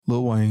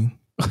Lil Wayne.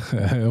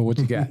 What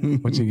you got?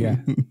 What you got?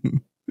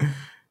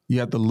 You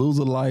have to lose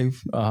a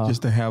life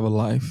just to have a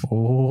life.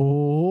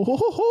 Oh.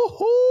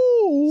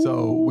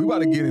 So we about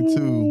to get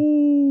into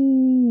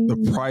the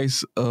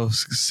price of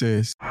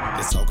success.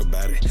 Let's talk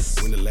about it.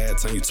 When the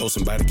last time you told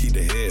somebody keep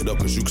their head up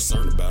cause you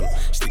concerned about them.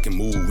 Stick and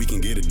move, we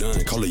can get it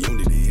done. Call it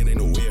unity, it ain't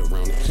no way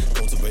around it.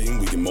 Cultivating,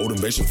 we get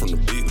motivation from the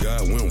big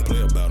guy. We don't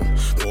play about them.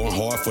 Going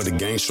hard for the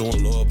game,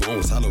 showing love,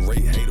 always tolerate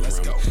hate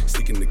around it.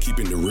 Sticking to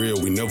keeping it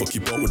real, we never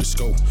keep up with the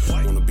scope.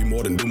 Wanna be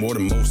more than do more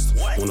than most.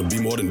 Wanna be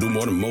more than do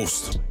more than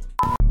most.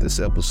 This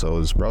episode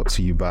is brought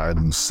to you by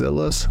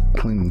Lucilla's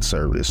Cleaning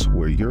Service,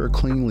 where your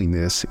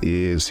cleanliness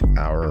is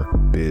our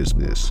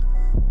business.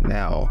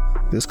 Now,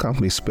 this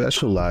company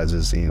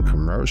specializes in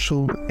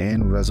commercial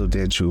and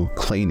residential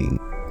cleaning.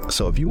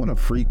 So if you want a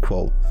free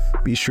quote,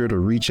 be sure to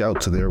reach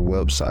out to their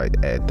website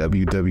at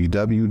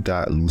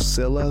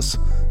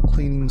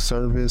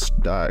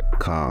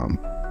www.lucillascleaningservice.com.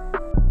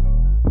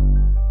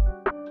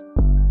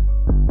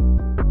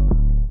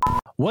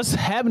 What's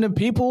happening,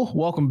 people?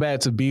 Welcome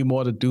back to Be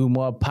More to Do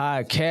More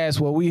podcast,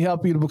 where we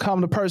help you to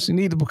become the person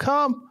you need to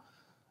become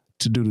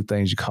to do the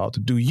things you call to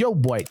do. Your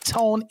boy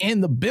Tone in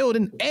the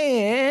building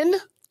and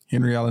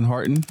Henry Allen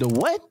Harton. the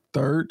what?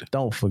 Third.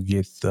 Don't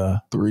forget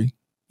the 3.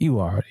 You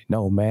already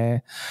know,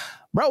 man.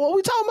 Bro, what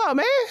we talking about,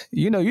 man?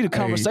 You know, you the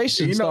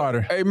conversation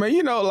starter. Hey, man,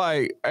 I'm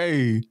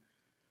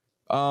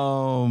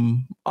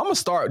going to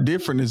start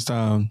different this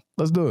time.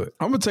 Let's do it.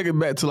 I'm going to take it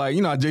back to how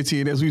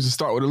JT&S, we used to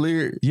start with a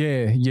lyric.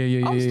 Yeah.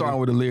 I'm starting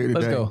with a lyric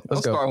today.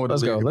 Let's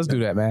go. Let's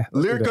do that, man.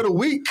 Lyric of the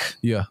week.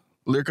 Yeah.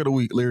 Lyric of the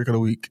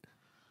week.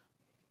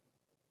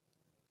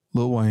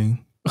 Lil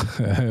Wayne.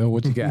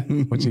 What you got?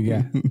 What you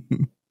got?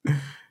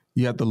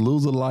 You have to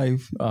lose a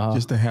life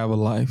just to have a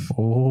life.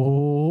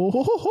 Oh.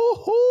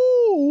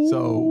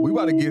 So we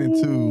about to get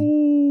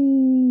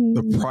into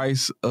the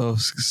price of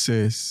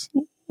success.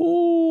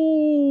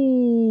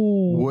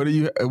 What do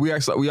you?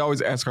 We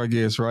always ask our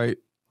guests, right?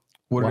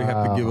 What do they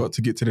have to give up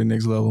to get to the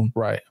next level?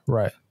 Right.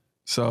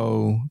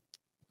 So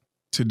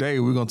today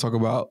we're gonna talk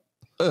about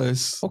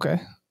us.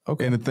 Okay.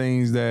 And the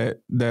things that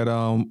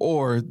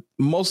or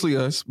mostly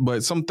us,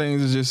 but some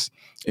things is just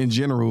in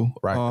general.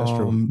 Right. That's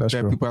true. That's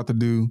that true. people have to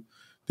do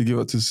to give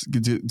up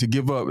to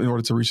give up in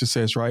order to reach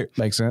success. Right.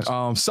 Makes sense.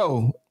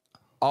 So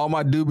all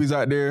my doobies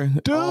out there,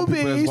 all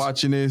people that's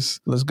watching this,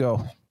 let's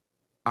go.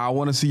 I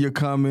want to see your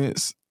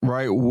comments.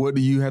 Right, what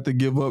do you have to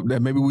give up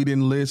that maybe we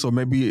didn't list, or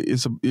maybe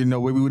it's maybe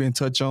we didn't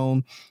touch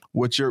on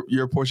what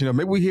your portion of?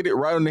 Maybe we hit it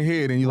right on the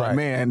head, and you're like,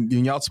 man,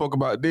 and y'all spoke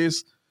about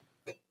this,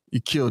 you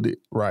killed it.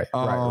 Right.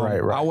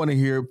 I want to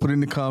hear it. Put it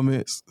in the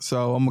comments.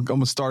 So I'm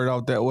gonna start it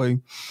out that way.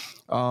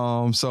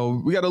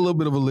 So we got a little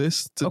bit of a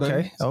list today.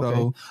 Okay.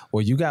 So,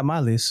 well, you got my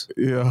list.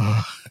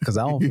 Yeah. Because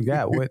I don't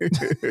forgot what.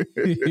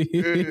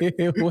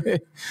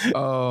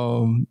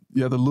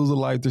 You have to lose a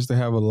life just to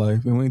have a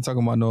life, and we ain't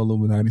talking about no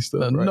Illuminati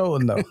stuff. Right? No.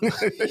 You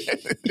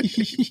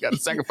got to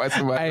sacrifice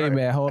somebody. Hey, right?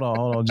 man, hold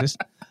on. Just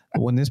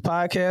when this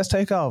podcast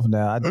take off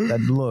now, I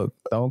look,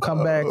 don't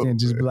come back and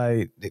just be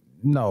like,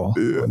 no,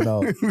 man.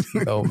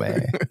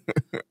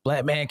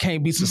 Black man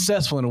can't be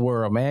successful in the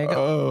world, man.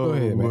 Go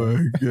ahead,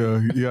 man.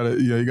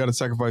 You gotta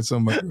sacrifice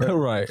somebody.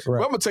 Right. But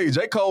I'm gonna tell you,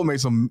 J. Cole made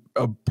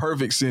a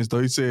perfect sense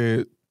though. He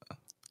said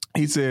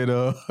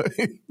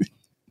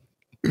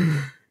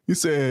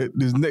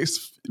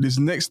this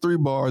next 3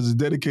 bars is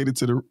dedicated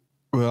to the.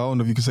 Well, I don't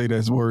know if you can say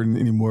that word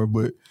anymore,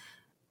 but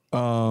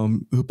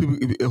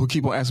who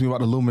keep on asking me about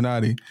the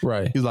Illuminati.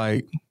 Right. He was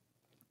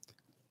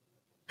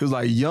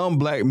like young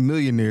black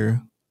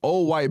millionaire,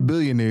 old white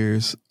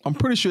billionaires. I'm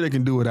pretty sure they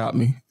can do without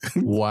me.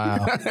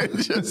 Wow.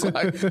 Just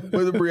but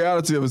the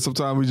reality of it,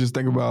 sometimes we just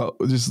think about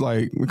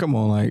come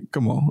on.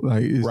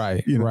 It's,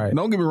 right.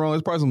 Don't get me wrong.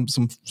 There's probably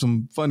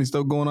some funny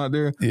stuff going out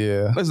there.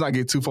 Yeah. Let's not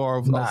get too far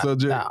off the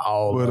subject. Not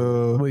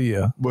all, but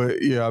yeah.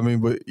 But yeah, I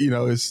mean,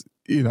 it's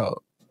you don't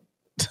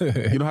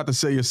have to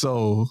sell your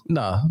soul.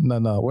 No.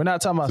 We're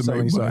not talking about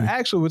selling your soul.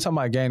 Actually, we're talking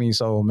about gaining your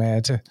soul,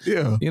 man.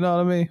 Yeah. You know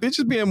what I mean? It's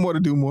just being more to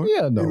do more.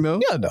 Yeah, no. You know?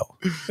 Yeah, no.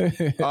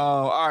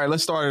 All right,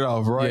 let's start it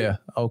off, right? Yeah,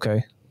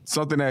 okay.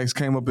 Something that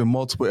came up in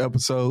multiple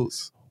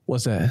episodes.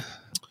 What's that?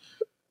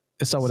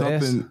 It's over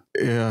the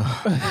Yeah.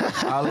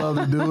 I love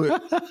to do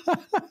it.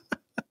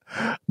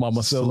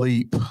 Mama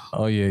sleep.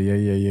 Oh,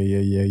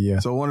 yeah.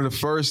 So one of the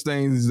first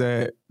things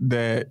that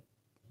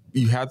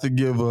you have to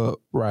give up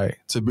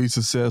to be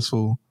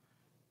successful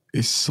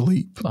is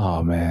sleep.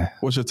 Oh, man.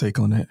 What's your take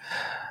on that?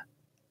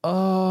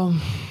 I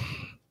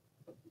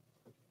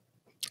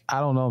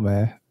don't know,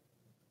 man.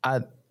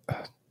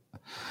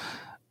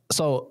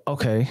 So,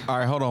 okay. All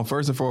right, hold on.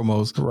 First and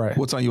foremost,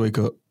 what time you wake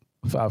up?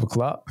 5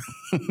 o'clock.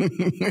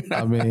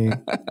 I mean,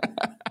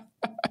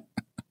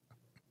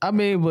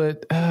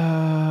 but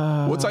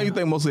what time you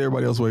think mostly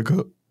everybody else wake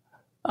up?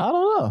 I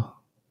don't know.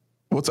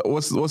 What's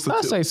the?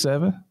 I say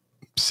 7.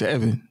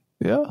 7?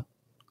 Yeah.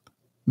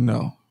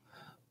 No.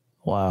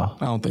 Wow.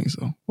 I don't think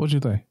so. What you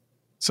think?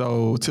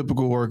 So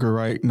typical worker,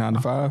 right? 9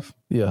 to 5.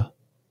 Yeah.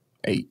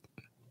 8.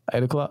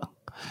 8 o'clock.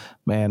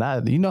 Man,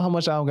 you know how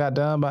much I don't got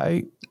done by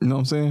 8? You know what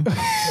I'm saying?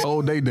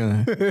 Whole day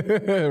done.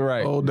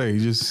 Right. Whole day,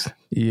 just.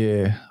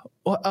 Yeah.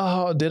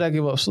 Well, did I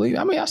give up sleep?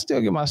 I mean, I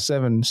still get my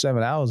 7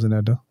 hours in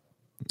there though.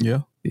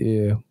 Yeah.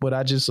 Yeah. But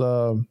I just,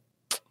 I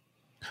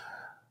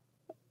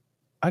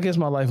guess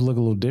my life look a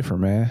little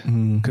different,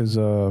 man. Because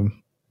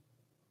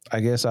I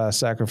guess I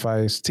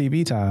sacrificed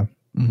TV time.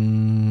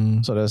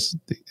 So it's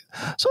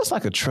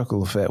like a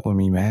trickle effect with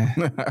me, man.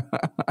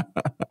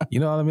 You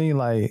know what I mean?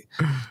 Like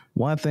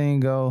one thing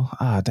go,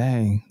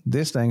 dang,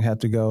 this thing have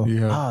to go.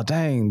 Yeah.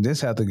 Dang,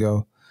 this have to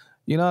go.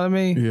 You know what I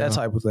mean? Yeah. That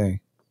type of thing.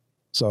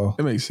 So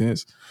it makes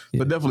sense.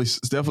 But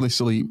definitely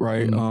sleep,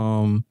 right?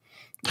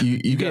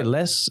 You get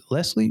less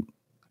sleep.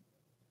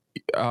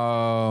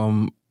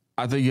 I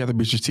think you have to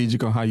be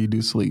strategic on how you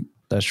do sleep.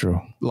 That's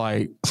true.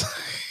 Like,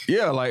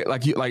 yeah,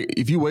 like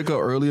if you wake up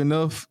early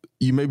enough,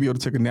 you may be able to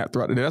take a nap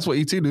throughout the day. That's what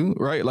ET do,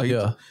 right? Like,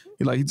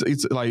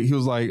 it's like he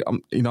was like,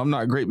 I'm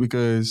not great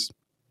because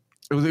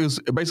it was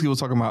basically was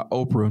talking about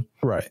Oprah,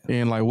 right?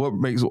 And like what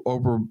makes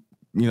Oprah,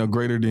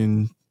 greater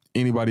than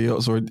anybody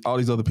else or all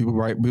these other people,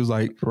 right? But he was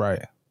like,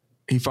 right.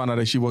 He found out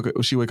that she wake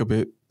up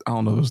at, I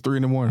don't know, it was 3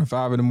 a.m, or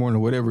 5 a.m, or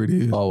whatever it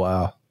is. Oh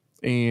wow.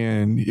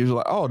 And he was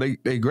like, oh, they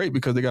great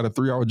because they got a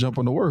 3-hour jump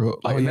on the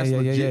world. Like, that's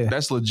legit.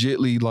 That's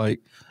legitly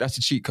like, that's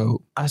the cheat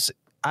code. I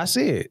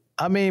see it.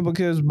 I mean,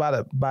 because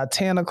by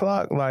 10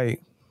 o'clock,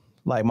 like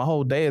my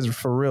whole day is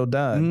for real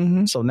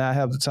done. So now I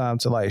have the time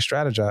to like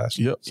strategize.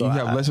 Yep. So you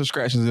have less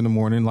distractions in the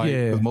morning, like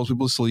because most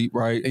people sleep,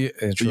 right? Yeah,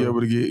 so you're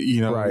able to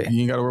get, right.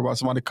 You ain't got to worry about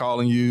somebody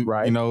calling you,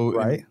 right?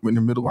 Right. In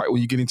the middle, right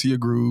when you get into your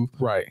groove,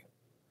 right?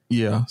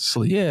 Yeah,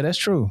 sleep. Yeah, that's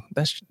true.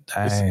 It's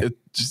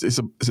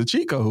a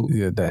cheat code.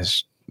 Yeah,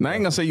 that's. Now, I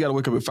ain't gonna say you got to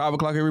wake up at 5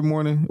 o'clock every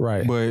morning,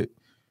 right? But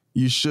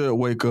you should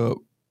wake up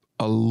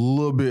a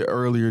little bit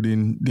earlier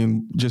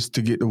than just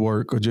to get to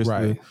work or just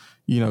to,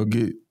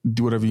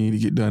 do whatever you need to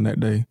get done that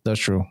day. That's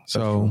true.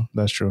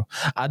 That's true.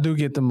 I do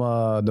get them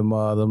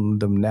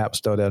naps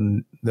though.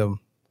 Them.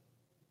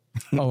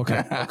 Oh,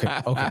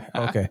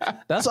 okay.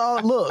 That's all.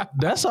 Look,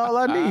 that's all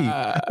I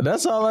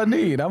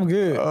need. I'm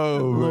good.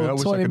 Oh man, I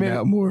wish I could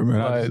nap more,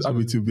 man. I'd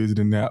be too busy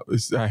to nap.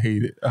 I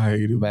hate it,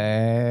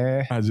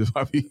 man.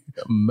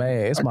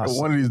 It's my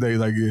one of these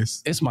days, I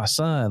guess. It's my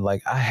son.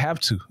 Like I have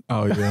to.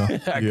 Oh yeah,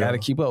 I gotta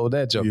keep up with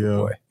that joker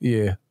boy.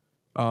 Yeah.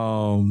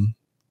 All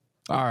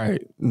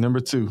right, number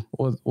 2.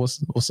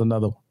 What's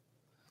another one?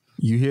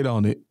 You hit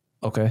on it.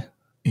 Okay.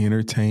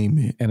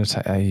 Entertainment.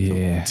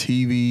 Yeah.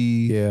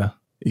 TV. Yeah.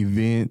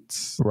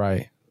 Events.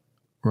 Right.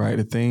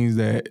 The things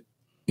that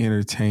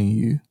entertain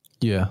you.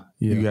 Yeah.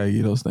 You gotta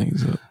get those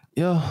things up.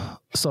 Yeah.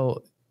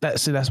 So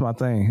that's my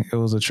thing. It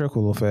was a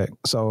trickle effect.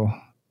 So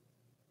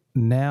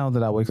now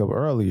that I wake up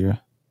earlier,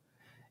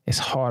 it's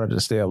harder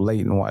to stay up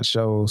late and watch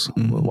shows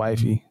with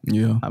wifey.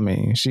 Yeah. I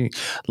mean, she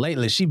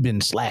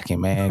been slacking,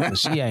 man,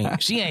 because she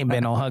ain't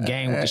been on her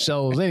game with the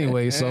shows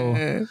anyway, so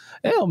it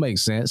don't make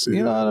sense.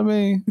 You know what I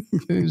mean?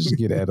 Just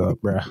get that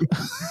up, bro.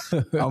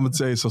 I'm gonna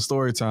tell you, so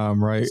story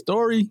time, right?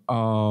 Story.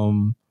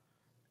 And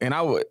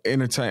I would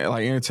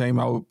entertainment,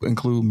 I would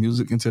include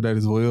music into that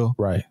as well.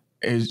 Right.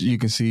 As you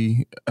can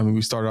see, I mean,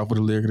 we started off with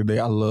a lyric today.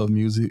 I love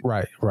music.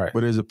 Right. But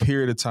there's a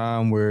period of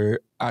time where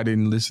I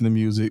didn't listen to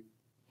music.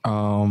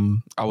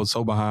 I was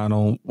so behind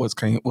on what's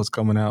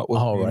coming out.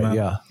 Right.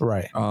 Yeah.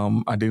 Right.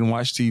 I didn't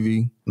watch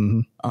TV.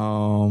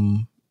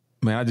 Man,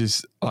 I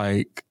just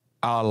I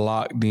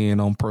locked in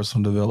on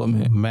personal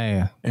development,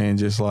 man, and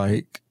just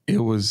like it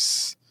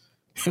was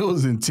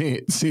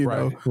intense, you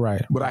know.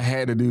 Right. But I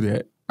had to do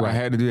that. Right. I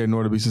had to do that in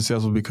order to be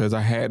successful because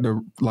I had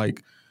to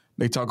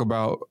They talk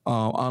about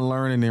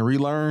unlearn and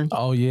relearn.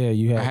 Oh yeah,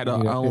 I had to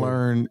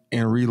unlearn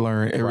and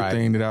relearn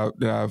everything that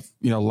I've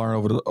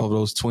learned over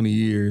those 20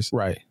 years.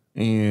 Right.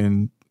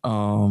 And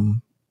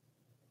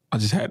I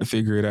just had to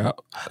figure it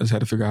out. I just had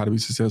to figure out how to be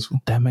successful.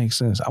 That makes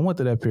sense. I went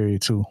through that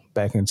period too,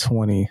 back in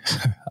 20.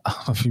 I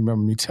don't know if you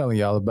remember me telling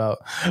y'all about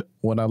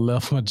when I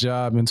left my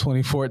job in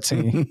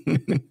 2014.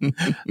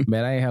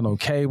 Man, I ain't had no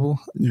cable.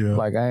 Yeah.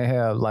 Like I ain't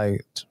have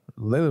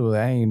literally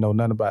I ain't know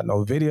nothing about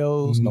no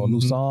videos, no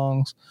new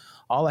songs.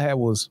 All I had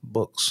was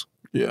books.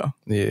 Yeah.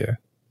 Yeah.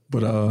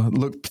 But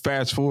look,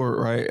 fast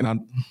forward, right? And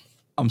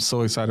I'm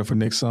so excited for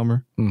next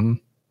summer. Mm-hmm.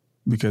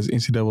 Because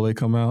NCAA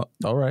come out.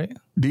 All right.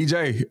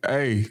 DJ,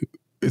 hey,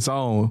 it's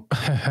on.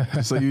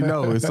 So you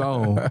know it's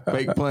on.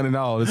 Fake pun and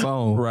all, it's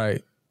on.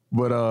 Right.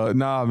 But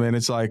nah, man,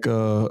 it's like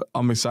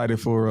I'm excited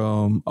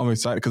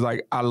because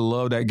like I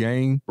love that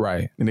game.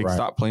 Right. And they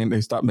stopped playing,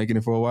 they stopped making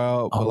it for a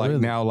while. But really?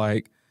 Now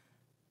I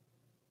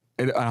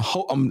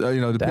hope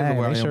it depends on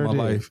where I am in my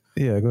life.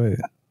 Yeah, go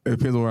ahead. It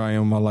depends on where I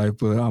am in my life,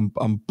 but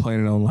I'm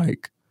planning on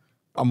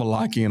I'm going to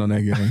lock in on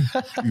that game.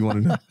 Be one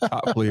of the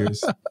top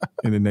players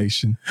in the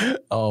nation.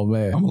 Oh,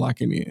 man. I'm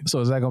locking in.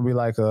 So is that going to be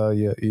like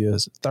your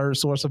third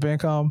source of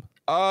income?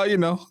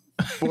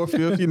 Fourth,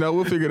 fifth,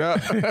 we'll figure it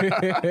out.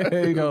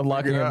 You're going to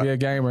lock in and be a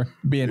gamer.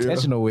 Be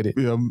intentional with it.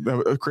 Yeah,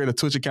 create a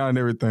Twitch account and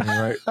everything,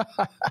 right?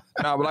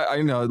 but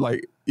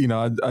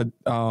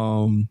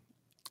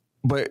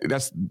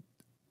but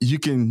you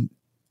can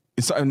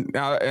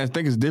I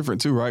think it's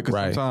different too, right?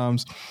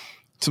 Because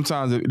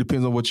sometimes it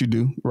depends on what you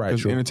do. Right.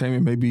 Because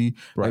entertainment may be,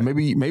 like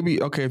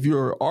maybe, okay, if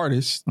you're an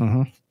artist,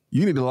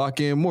 you need to lock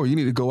in more. You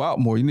need to go out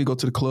more. You need to go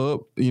to the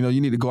club. You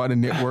need to go out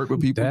and network with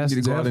people. That's you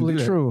need to go definitely out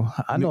and do true.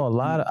 I know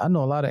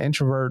a lot of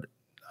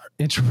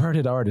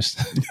introverted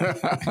artists.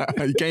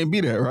 You can't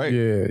be that, right?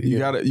 Yeah.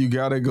 You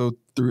gotta go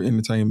through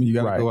entertainment. You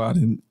gotta go out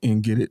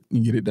and get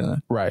it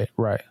done. Right.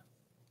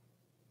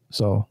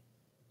 So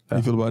how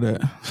you feel about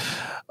that?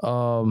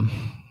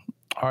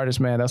 Artist,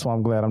 man, that's why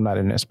I'm glad I'm not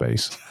in that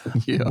space.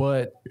 Yeah.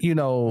 But,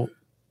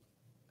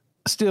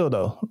 still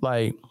though,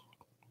 like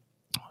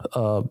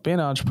being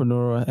an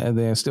entrepreneur and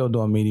then still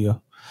doing media,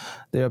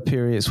 there are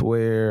periods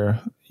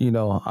where,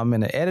 I'm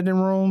in the editing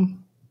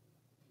room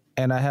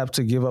and I have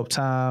to give up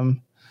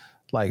time,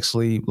 like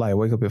sleep, like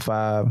wake up at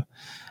 5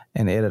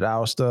 and edit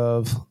our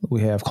stuff.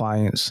 We have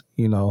clients,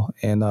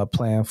 and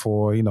plan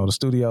for, the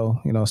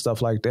studio,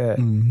 stuff like that.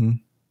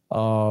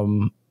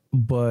 Mm-hmm.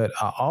 But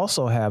I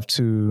also have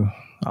to,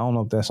 I don't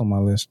know if that's on my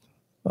list,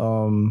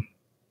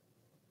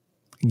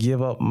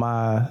 give up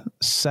my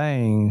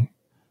saying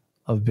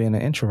of being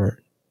an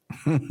introvert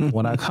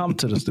when I come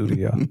to the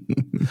studio.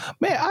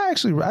 Man, I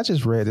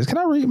just read this. Can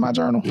I read my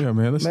journal? Yeah,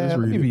 man. Let's let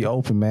read me it. be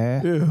open,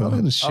 man. Yeah.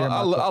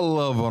 I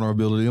love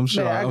vulnerability. I'm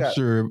sure. I'm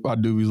sure our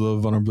doobies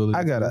love vulnerability.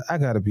 I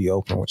gotta be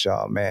open with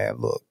y'all, man.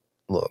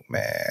 Look,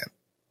 man.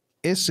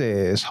 It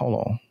says,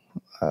 hold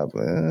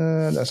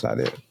on. That's not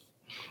it.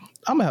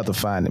 I'm gonna have to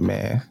find it,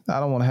 man.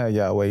 I don't want to have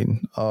y'all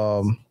waiting.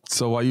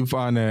 So while you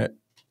find that,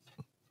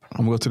 I'm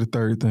gonna go to the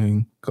third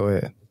thing. Go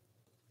ahead.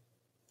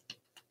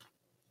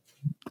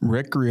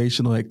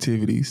 Recreational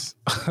activities.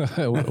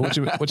 What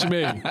you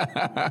mean?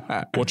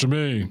 What you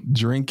mean?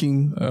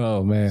 Drinking.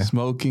 Oh man.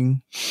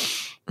 Smoking.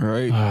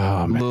 Right.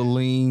 Oh, a little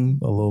lean.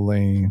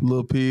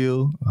 Little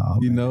pill. Oh,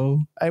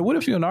 Hey, what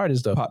if you're an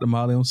artist though? Pop the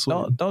Molly on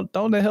sweat.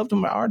 Don't they help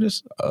them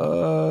artists?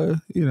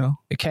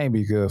 It can't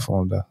be good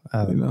for them though.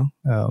 I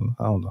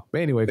don't know.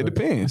 But anyway, it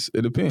depends.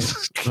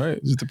 Right.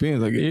 It just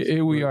depends. Like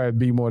here we are at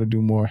Be More to Do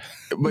More.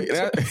 But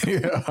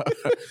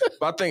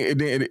but I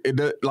think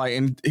it like,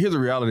 and here's the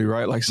reality,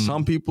 right? Like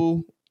some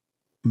people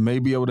may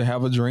be able to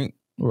have a drink,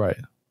 right,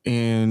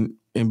 and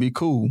be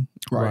cool,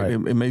 right?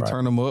 It may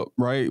turn them up,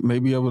 right? May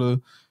be able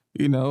to,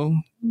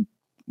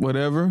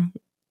 whatever,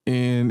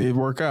 and it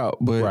work out.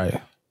 But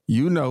right,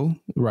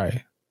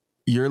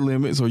 your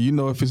limits, or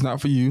if it's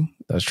not for you.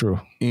 That's true.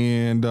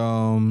 And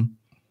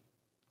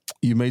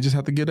you may just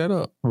have to get that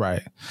up.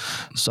 Right.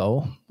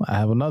 So I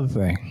have another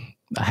thing.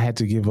 I had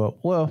to give up.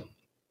 Well,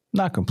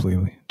 not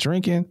completely.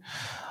 Drinking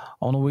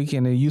on the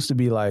weekend, it used to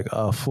be like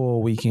a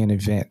full weekend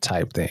event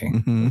type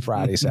thing.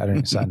 Friday,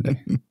 Saturday,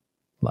 Sunday.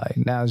 Like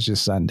now it's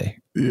just Sunday.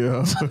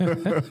 Yeah.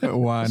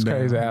 Wind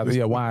down. Crazy.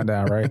 Yeah, wind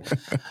down, right?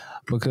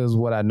 Because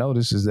what I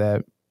noticed is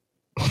that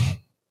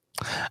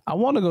I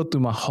want to go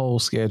through my whole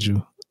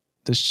schedule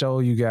to show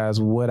you guys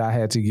what I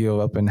had to give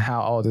up and how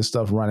all this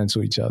stuff run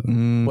into each other.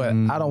 But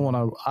I don't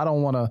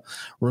want to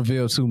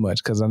reveal too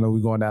much because I know we're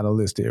going down the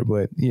list here.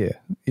 But yeah,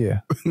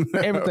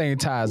 everything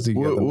ties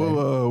together.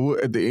 We'll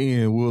at the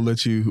end we'll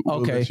let you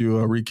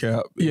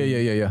recap.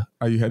 Yeah.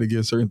 How you had to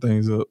give certain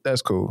things up.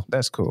 That's cool.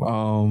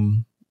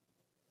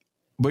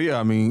 But yeah,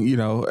 I mean,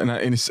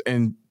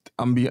 and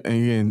I'm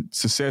again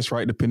success,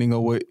 right? Depending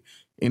on what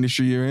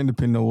industry you're in,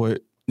 depending on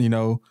what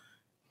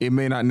it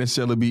may not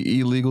necessarily be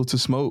illegal to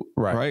smoke,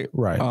 right?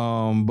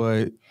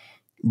 But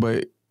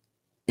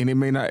you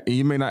may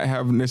not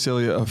have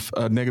necessarily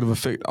a negative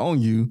effect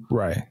on you,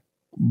 right?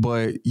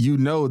 But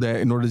that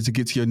in order to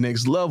get to your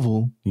next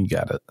level,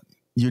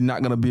 you're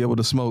not going to be able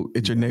to smoke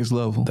at your next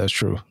level. That's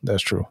true.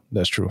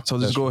 So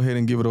just go ahead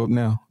and give it up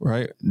now,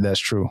 right? That's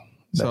true.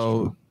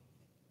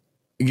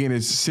 Again,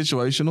 it's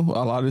situational. A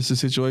lot of this is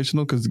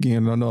situational because,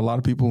 again, I know a lot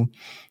of people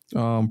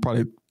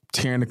probably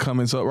tearing the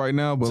comments up right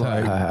now, but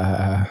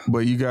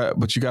but you got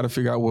to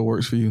figure out what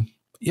works for you.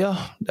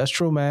 Yeah, that's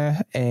true,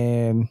 man.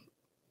 And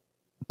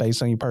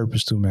based on your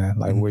purpose too, man.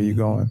 Like where you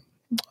going?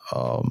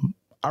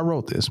 I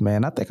wrote this,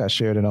 man. I think I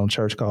shared it on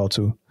Church Call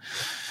too.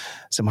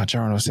 So my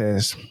journal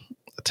says,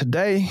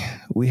 today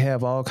we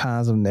have all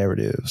kinds of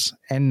narratives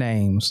and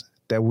names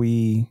that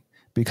we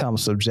become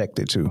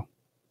subjected to.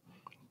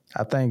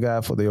 I thank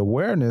God for the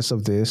awareness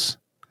of this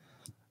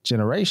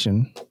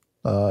generation,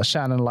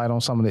 shining a light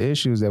on some of the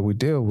issues that we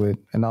deal with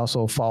and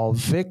also fall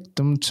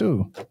victim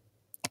to.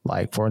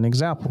 Like, for an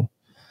example,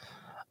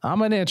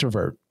 I'm an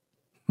introvert.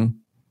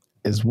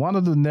 It's one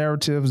of the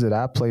narratives that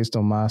I placed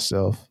on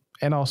myself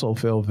and also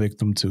fell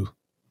victim to.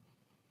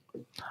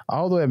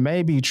 Although it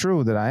may be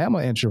true that I am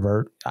an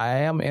introvert, I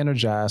am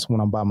energized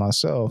when I'm by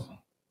myself,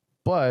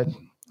 but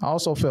I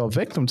also fell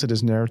victim to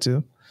this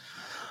narrative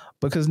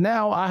because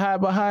now I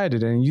hide behind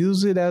it and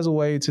use it as a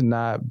way to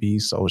not be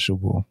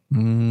sociable.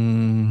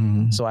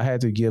 So I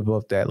had to give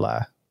up that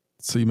lie.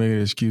 So you made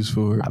an excuse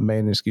for it. I made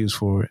an excuse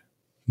for it.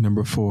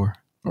 Number 4.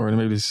 Or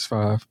maybe this is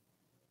 5.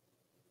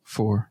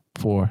 4.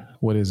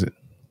 What is it?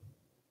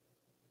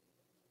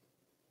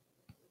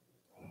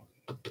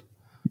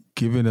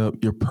 giving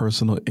up your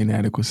personal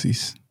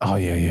inadequacies. Oh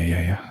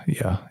yeah.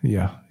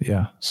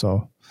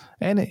 So,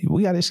 and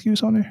we got an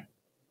excuse on there.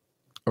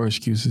 Or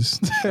excuses.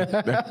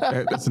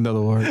 That's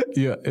another word.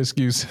 Yeah,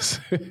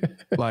 excuses.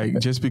 Like,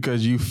 just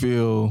because you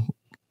feel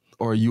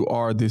or you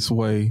are this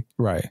way,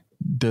 right,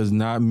 does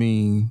not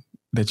mean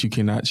that you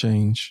cannot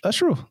change. That's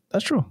true.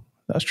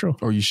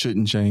 Or you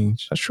shouldn't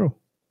change. That's true.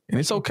 And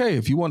it's okay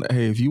if you want.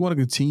 Hey, if you want to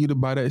continue to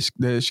buy that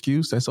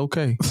excuse, that's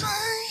okay.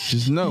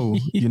 Just know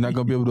you're not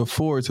gonna be able to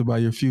afford to buy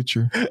your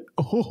future.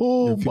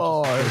 Oh,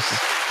 bars.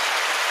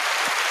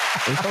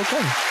 It's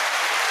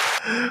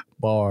okay.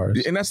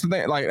 Bars. And that's the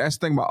thing. Like, that's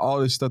the thing about all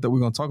this stuff that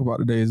we're gonna talk about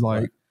today is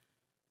like,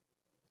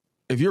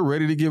 if you're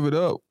ready to give it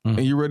up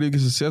and you're ready to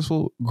get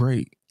successful,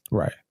 great.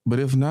 Right. But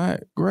if not,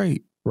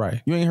 great.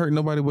 Right. You ain't hurting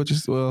nobody but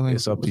just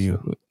it's up to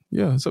you.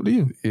 Yeah, it's up to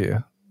you.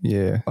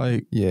 Yeah.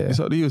 Like, it's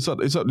up to you. It's up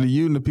to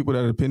you and the people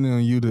that are depending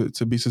on you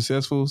to be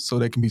successful, so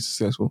they can be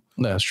successful.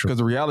 That's true. Because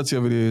the reality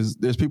of it is,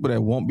 there's people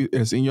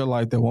that's in your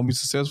life that won't be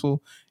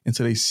successful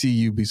until they see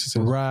you be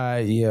successful. Right.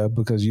 Yeah.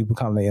 Because you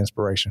become the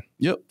inspiration.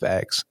 Yep.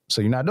 Facts.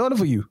 So you're not doing it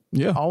for you.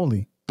 Yeah.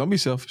 Only. Don't be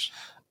selfish.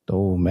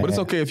 Oh man. But it's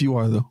okay if you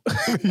are though.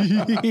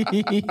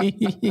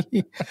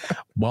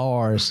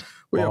 Bars.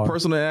 We have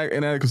personal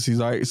inadequacies,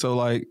 right? So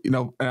like,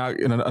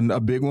 and a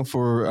big one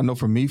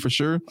for me for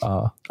sure.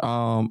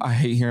 I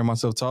hate hearing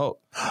myself talk.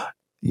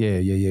 Yeah.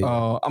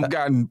 I'm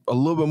gotten a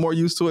little bit more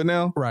used to it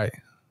now. Right.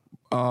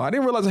 I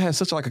didn't realize I had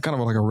such like a kind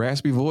of like a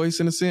raspy voice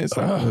in a sense,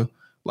 I don't know.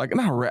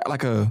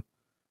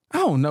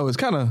 It's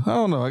kind of, I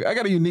don't know. I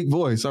got a unique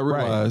voice. I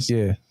realized. Right.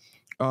 Yeah.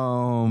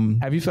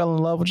 Have you fell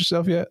in love with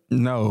yourself yet?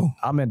 No.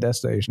 I'm at that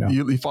stage now.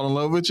 You fall in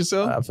love with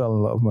yourself? I fell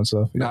in love with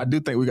myself. Yeah. Now, I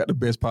do think we got the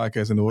best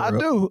podcast in the world. I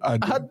do. I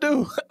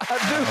do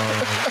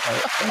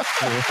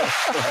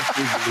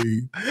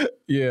believe.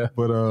 Yeah.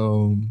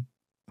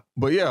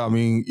 But yeah, I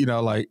mean,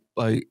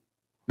 like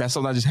that's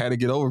something I just had to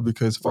get over,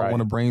 because if I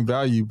want to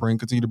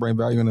continue to bring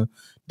value in a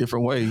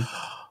different way,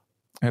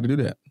 I had to do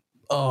that.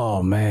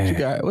 Oh man.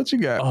 What you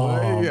got? Oh,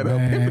 boy? You got an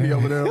epiphany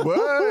over there, boy.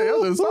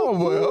 That's a song,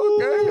 boy.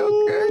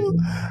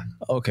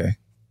 Okay.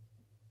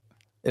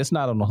 It's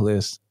not on the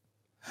list.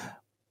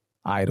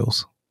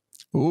 Idols.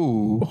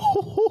 Ooh.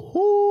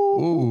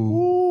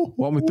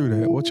 Walk me through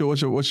that. What's your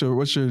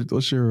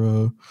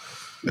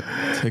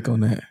take on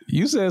that?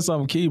 You said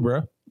something key,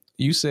 bro.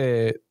 You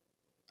said,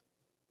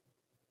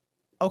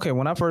 okay,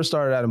 when I first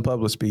started out in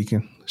public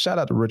speaking, shout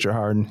out to Richard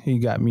Harden. He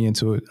got me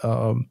into it.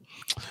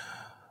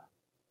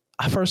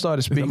 I first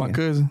started speaking. Is that my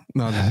cousin?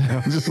 No,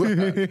 I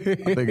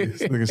think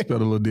it's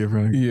spelled a little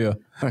different. Yeah.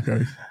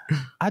 Okay.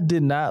 I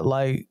did not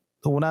like,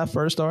 when I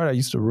first started, I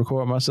used to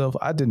record myself.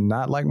 I did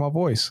not like my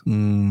voice.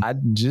 I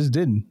just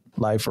didn't,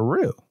 like, for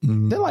real.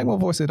 Didn't like my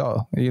voice at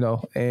all,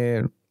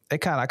 and I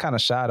kind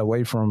of shied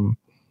away from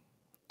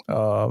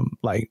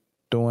like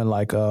doing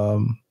like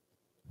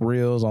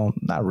reels on,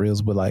 not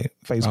reels, but like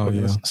Facebook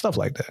and stuff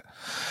like that.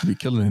 Be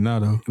killing it now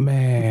though,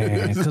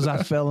 man, because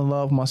I fell in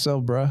love with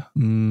myself, bro.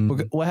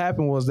 What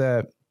happened was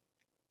that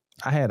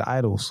I had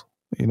idols,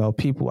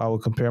 people I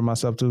would compare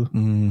myself to.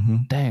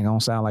 Dang, I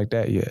don't sound like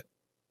that yet.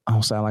 I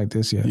don't sound like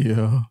this yet.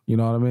 Yeah. You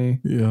know what I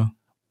mean? Yeah.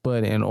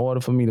 But in order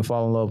for me to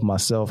fall in love with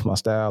myself, my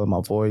style, and my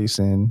voice,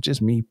 and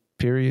just me,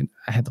 period,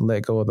 I had to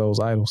let go of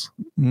those idols.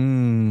 You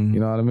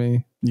know what I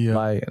mean? Yeah.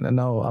 Like,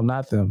 no, I'm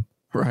not them.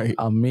 Right.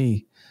 I'm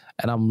me.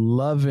 And I'm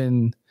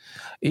loving,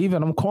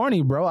 even I'm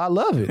corny, bro. I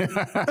love it.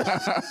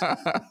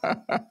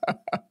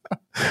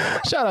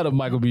 Shout out to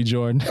Michael B.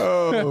 Jordan.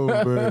 Oh,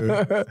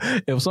 man.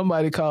 If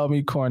somebody called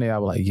me corny, I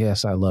was like,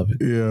 yes, I love it.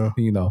 Yeah.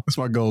 That's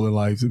my goal in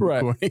life. To be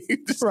corny.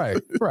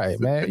 Right,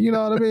 man. You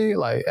know what I mean?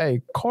 Like,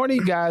 hey, corny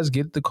guys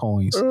get the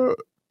coins. You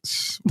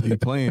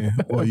playing.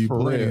 Well, you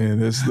playing.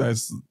 Real.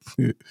 That's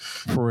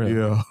for real.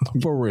 Yeah.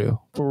 For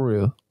real.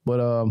 But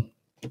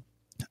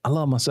I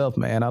love myself,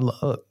 man. I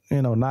love,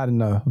 not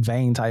in a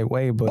vain type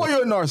way, but. Oh,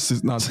 you're a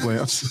narcissist. Not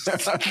playing.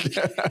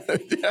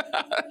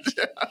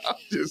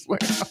 Just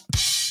like.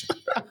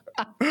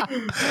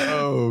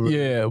 Oh, man.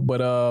 Yeah,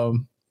 but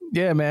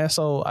yeah, man.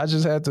 So I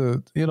just had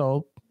to,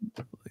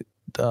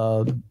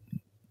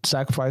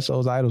 sacrifice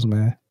those idols,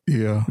 man.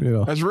 Yeah,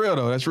 that's real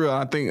though. That's real.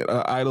 I think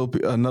idol.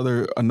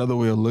 Another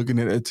way of looking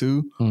at it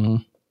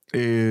too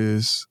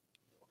is,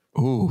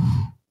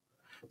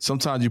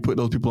 sometimes you put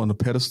those people on the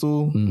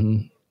pedestal,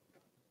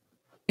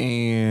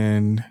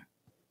 and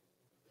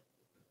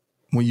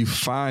when you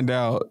find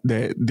out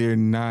that they're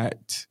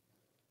not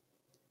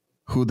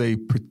who they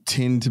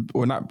pretend to,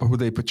 or not who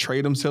they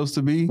portray themselves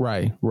to be,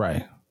 right,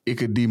 it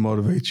could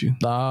demotivate you.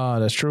 Ah,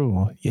 that's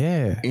true.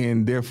 Yeah,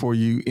 and therefore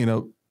you end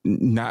up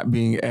not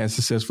being as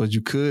successful as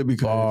you could,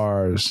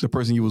 because the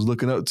person you was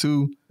looking up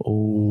to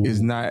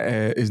is not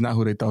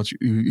who they thought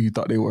you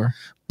thought they were.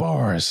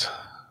 Bars,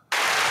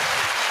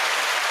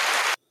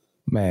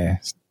 man,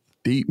 it's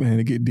deep, man.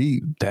 It get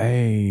deep.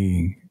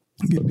 Dang,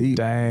 get deep.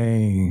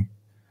 Dang,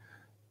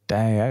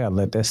 I gotta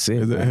let that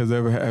sit. Has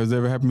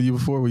ever happened to you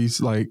before, where you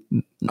like,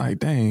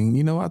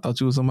 dang, I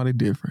thought you was somebody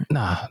different?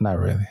 Nah, not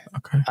really.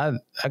 Okay, I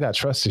got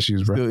trust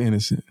issues, bro. Still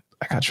innocent.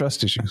 I got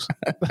trust issues.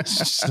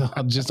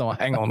 Just don't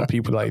hang on to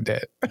people like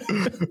that.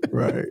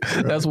 Right.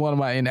 That's one of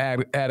my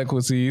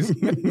inadequacies.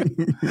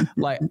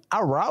 Like, I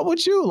ride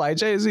with you, like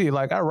Jay-Z.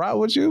 Like, I ride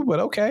with you, but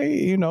okay,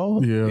 you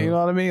know. Yeah. You know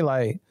what I mean?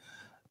 Like,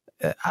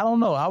 I don't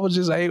know. I was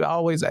just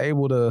always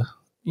able to,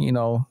 you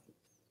know,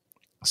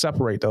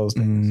 separate those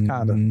things,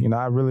 kind of. You know,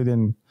 I really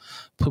didn't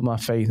put my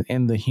faith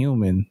in the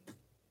human,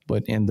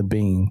 but in the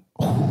being.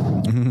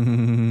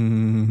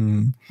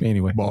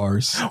 Anyway.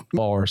 Bars.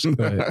 Go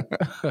ahead.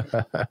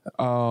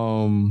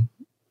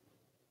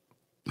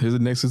 Here's the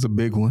next is a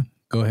big one.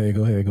 Go ahead.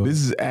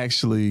 This is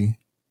actually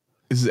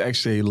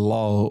a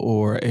law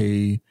or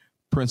a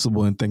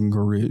principle in Think and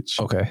Grow Rich.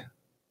 Okay.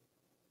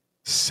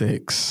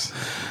 Sex.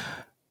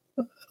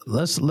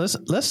 Let's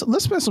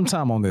spend some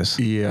time on this.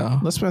 Yeah.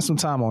 Let's spend some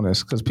time on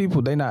this because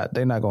people they not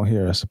gonna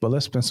hear us, but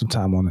let's spend some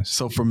time on this.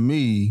 So for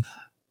me,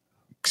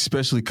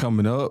 especially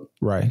coming up,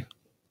 Right.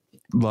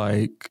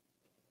 like,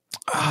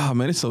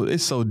 man, it's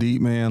so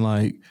deep, man.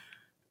 Like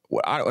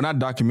when our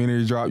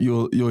documentary drop,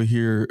 you'll be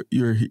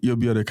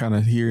able to kind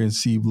of hear and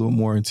see a little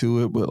more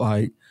into it. But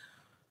like,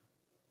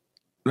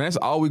 that's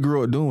all we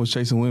grew up doing was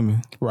chasing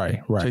women,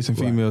 Right. chasing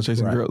females,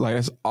 chasing girls. Like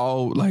that's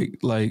all. Like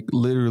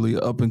literally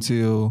up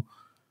until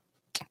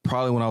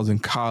probably when I was in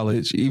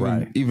college,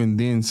 even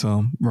then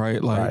some,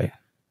 right? Like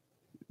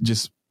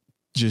just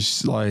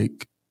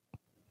like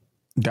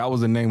that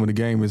was the name of the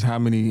game is how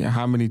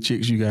many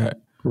chicks you got.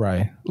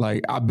 Right.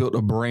 Like I built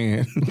a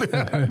brand.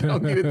 I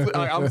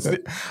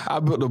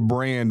built a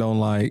brand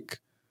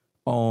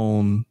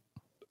on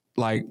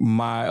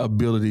my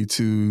ability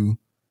to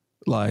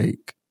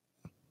like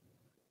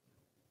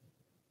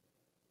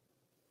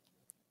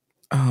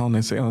I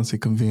don't say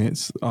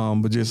convince,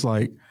 but just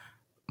like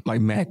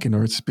macking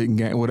or spitting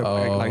game, whatever.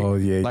 Oh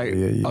yeah.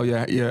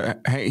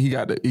 He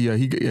got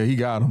he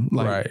got him.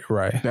 Like,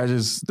 right.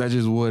 That's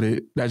just what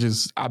it.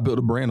 I built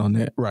a brand on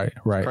that. Right.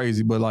 It's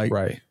crazy, but like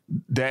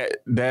that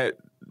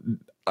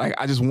like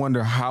I just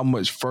wonder how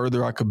much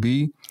further I could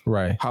be.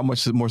 Right. How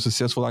much more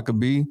successful I could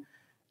be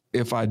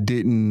if I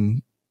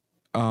didn't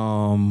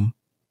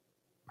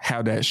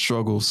have that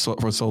struggle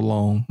for so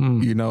long,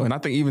 you know. And I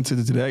think even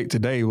to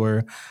today,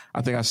 where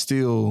I think I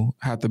still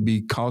have to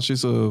be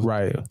cautious of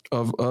it,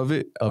 of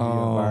the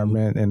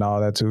environment and all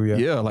that too.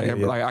 Like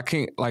I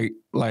can't like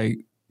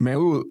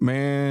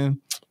man,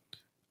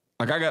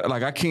 I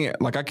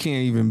can't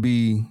even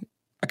be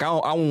like I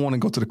don't want to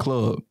go to the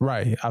club,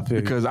 right? I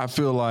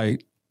feel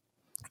like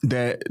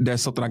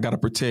that's something I gotta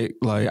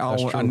protect. Like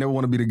I never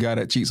want to be the guy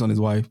that cheats on his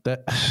wife.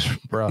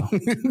 Bro,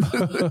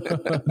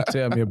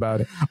 tell me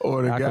about it.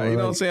 Or the guy, you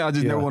know what I'm saying? I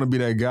just never want to be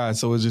that guy.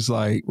 So it's just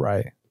like,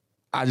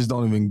 I just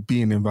don't even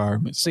be in the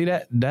environment. See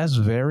that's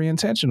very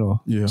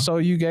intentional. Yeah. So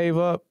you gave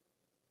up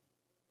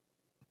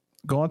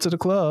going to the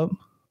club.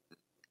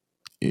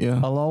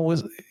 Yeah. Along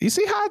with, you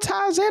see how it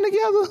ties in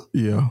together?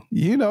 Yeah.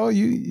 You know,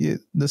 you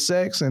the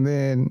sex and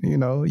then, you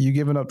know, you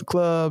giving up the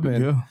club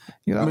and,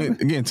 you know. I mean,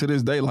 again, to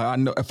this day, like I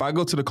know if I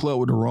go to the club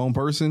with the wrong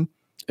person,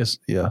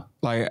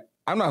 like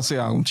I'm not saying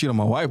I'm cheating on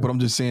my wife, but I'm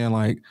just saying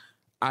like,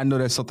 I know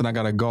that's something I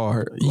got to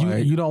guard.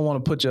 You don't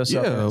want to put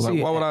yourself in.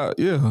 Like why would I?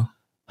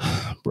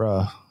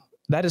 Bruh,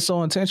 that is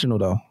so intentional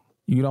though.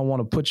 You don't want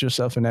to put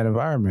yourself in that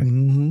environment.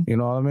 Mm-hmm. You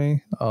know what I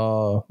mean?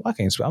 I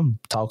can't speak. I'm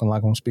talking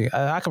like I'm speaking.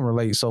 I can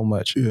relate so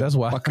much. Yeah. That's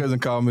why. My cousin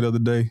called me the other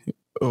day.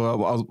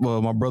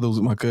 My brother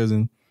was with my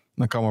cousin.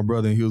 And I called my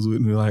brother and he was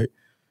with me like,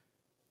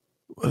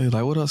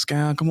 what up,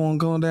 Scan? Come on,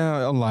 going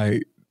down. I'm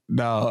like,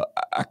 no,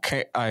 I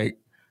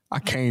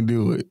can't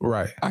do it.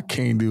 Right. I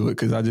can't do it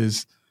because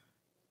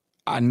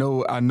I know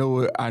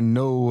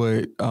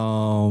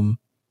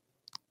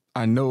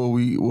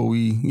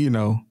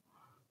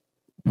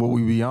what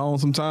we be on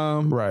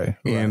sometime. Right.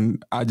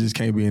 And I just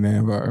can't be in that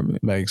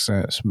environment. Makes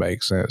sense.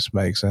 That's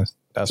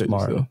Protect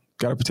smart. Yourself.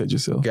 Gotta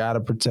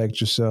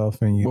protect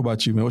yourself. And what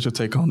about you, man? What's your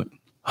take on it?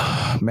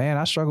 Man,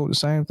 I struggle with the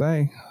same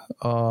thing.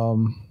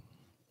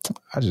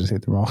 I just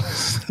hit the wrong.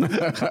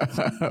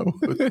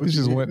 We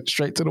just went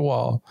straight to the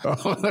wall.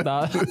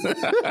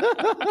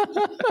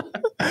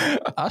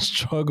 I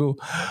struggle.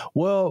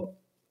 Well,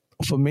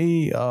 for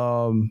me,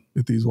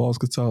 if these walls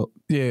could talk,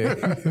 yeah,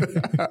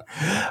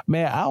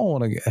 man, I don't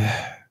want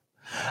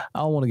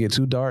to get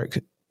too dark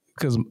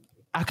because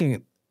I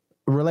can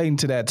relating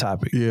to that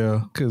topic.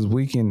 Yeah, because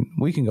we can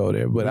go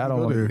there, but I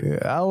don't want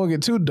to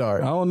get too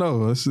dark. I don't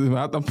know.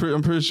 I'm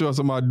pretty sure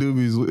some of my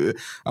doobies.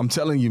 I'm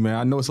telling you, man.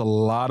 I know it's a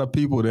lot of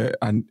people that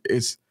and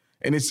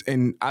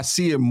I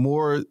see it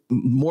more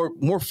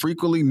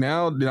frequently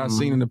now than I've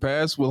seen in the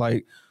past with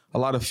like a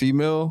lot of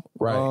female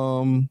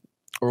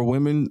or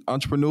women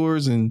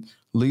entrepreneurs and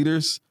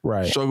leaders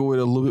struggle with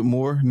it a little bit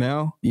more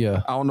now.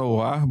 Yeah. I don't know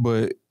why,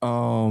 but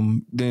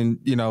then,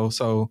 you know,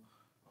 so.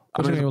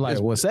 What you mean, like,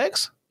 what,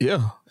 sex?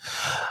 Yeah.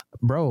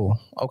 Bro,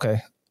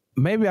 okay.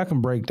 Maybe I can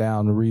break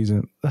down the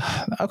reason.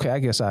 Okay, I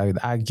guess I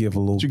give a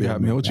little bit. What you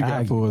got, man? What you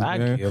got for us,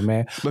 man? I give,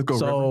 man. Let's go,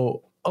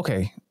 So,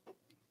 okay.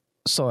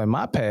 So in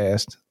my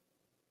past,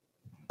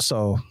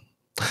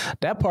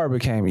 that part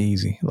became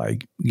easy.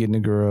 Like getting the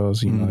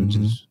girls, you know,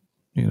 just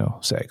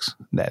sex.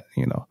 That,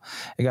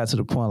 it got to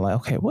the point like,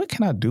 okay, what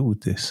can I do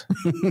with this?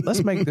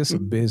 Let's make this a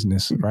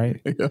business,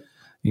 right?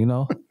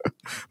 Yeah.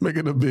 Make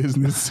it a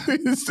business.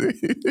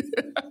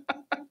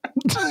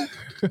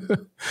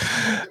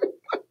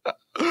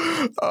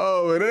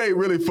 Oh, and it ain't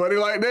really funny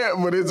like that,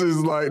 but it's just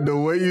like the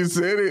way you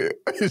said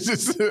it.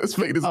 Let's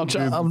make this.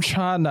 I'm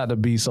trying not to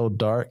be so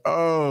dark.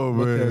 Oh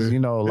man,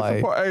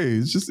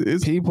 because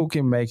it's people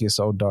can make it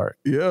so dark.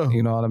 Yeah,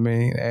 you know what I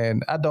mean.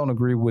 And I don't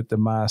agree with the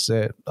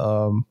mindset.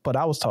 But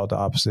I was taught the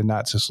opposite,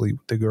 not to sleep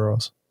with the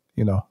girls.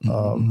 Yeah,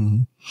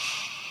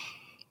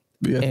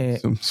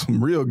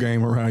 some real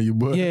game around you,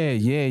 but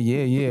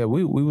yeah.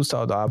 We was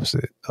taught the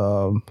opposite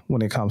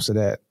when it comes to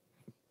that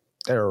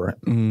era,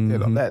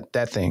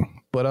 that thing.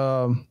 But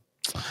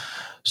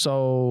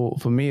so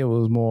for me,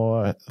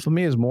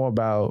 it's more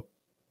about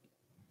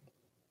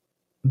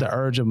the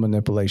urge of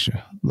manipulation,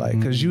 like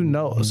because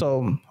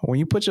so when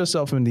you put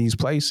yourself in these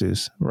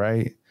places,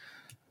 right?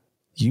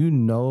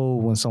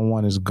 When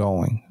someone is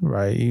going,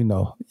 right?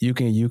 You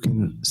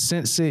can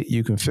sense it,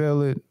 you can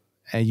feel it,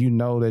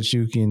 and that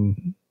you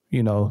can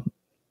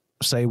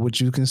say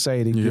what you can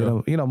say to get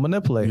them,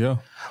 manipulate. Yeah.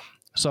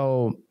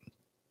 So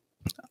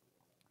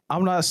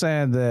I'm not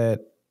saying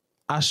that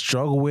I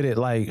struggle with it,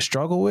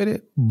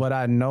 but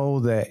I know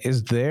that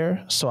it's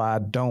there, so I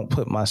don't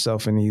put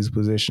myself in these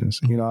positions.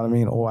 You know what I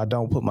mean? Or I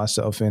don't put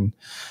myself in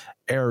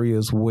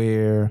areas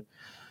where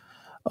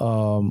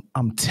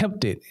I'm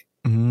tempted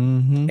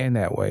in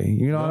that way.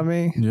 You know what I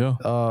mean? Yeah.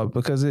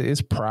 Because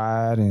it's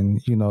pride, and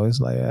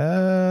it's like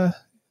I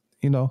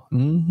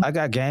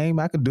got game,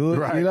 I could do it.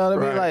 Right, you know what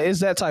I mean? right. Like it's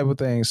that type of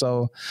thing.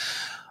 So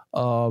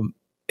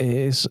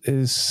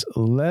it's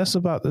less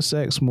about the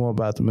sex, more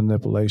about the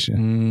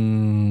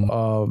manipulation.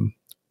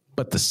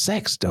 But the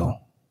sex though.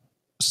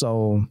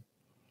 So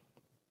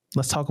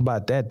let's talk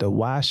about that though.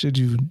 Why should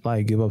you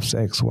give up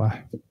sex?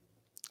 Why?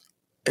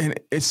 And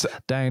it's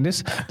dang,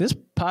 this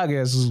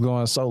podcast is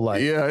going so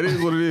light. Yeah, it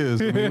is what it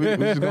is. I mean,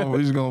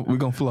 we're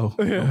gonna flow.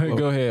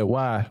 Go ahead.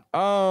 Why?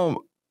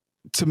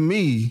 To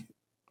me,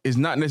 it's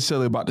not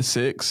necessarily about the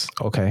sex.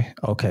 Okay.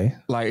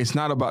 Like it's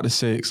not about the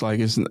sex. Like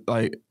it's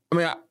like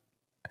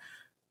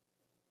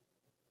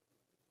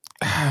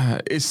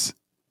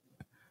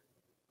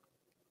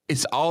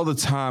it's all the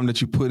time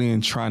that you put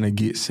in trying to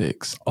get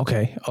sex.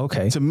 Okay.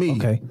 To me,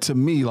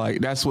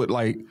 like that's what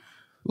like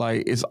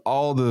it's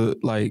all the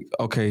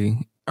okay,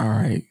 all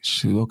right,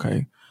 shoot,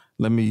 okay.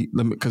 Let me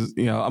because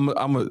I'm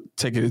gonna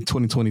take it in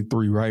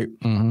 2023, right?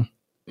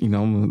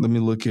 Mm-hmm. Let me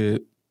look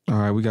at. All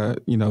right, we got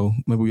maybe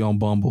we on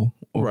Bumble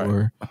or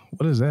right.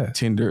 What is that?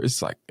 Tinder.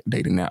 It's like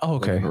dating app. Oh,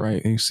 okay, whatever,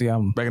 right? You see,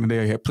 I'm back in the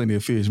day. I had plenty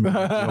of fish. Man.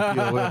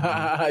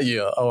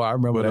 Yeah. Oh, I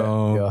remember that.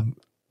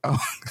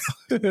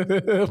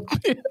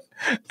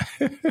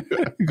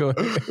 Go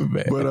ahead,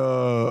 man. But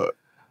all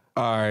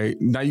right,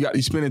 now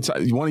you spending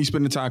time. You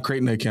spend the time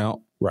creating an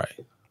account, right,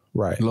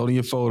 loading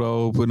your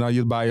photo, putting all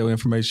your bio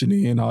information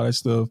in, all that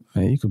stuff.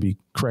 Man, you could be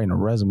creating a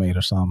resume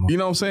or something. You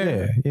know what I'm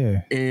saying?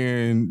 Yeah.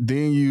 And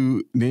then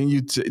you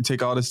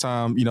take all this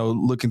time,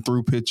 looking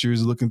through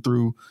pictures, looking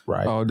through.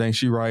 Right. Oh, dang,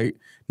 she right.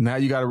 Now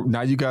you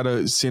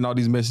gotta send all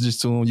these messages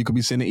to them. You could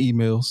be sending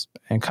emails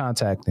and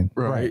contacting,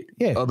 right?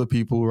 Yeah, other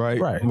people,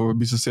 right? Or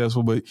be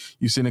successful, but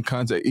you sending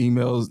contact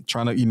emails,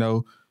 trying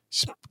to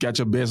got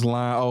your best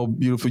line. Oh,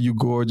 beautiful, you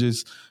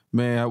gorgeous,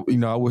 man. I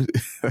would.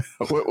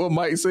 what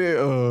Mike said.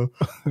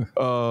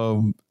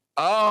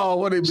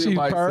 What did Big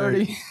Mike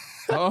say?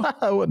 Huh?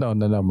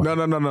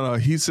 No.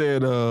 He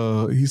said.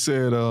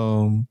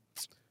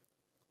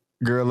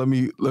 Girl, let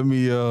me.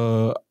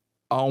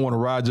 I don't want to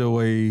ride your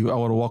wave. I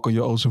want to walk on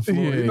your ocean floor.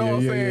 You know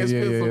what I'm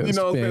saying?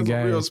 Some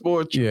real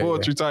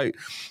poetry type.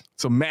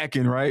 Some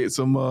macking, right?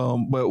 Some,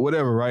 but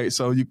whatever, right?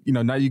 So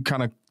now you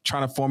kind of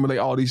trying to formulate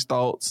all these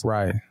thoughts,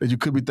 right? That you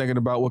could be thinking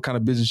about what kind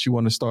of business you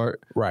want to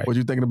start, right? What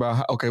you're thinking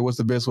about? Okay, what's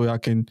the best way I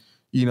can,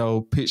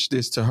 pitch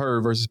this to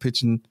her versus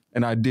pitching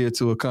an idea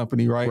to a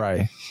company, right?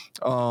 Right.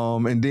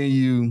 And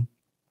then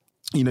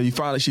she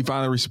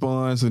finally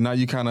responds, and now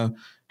you kind of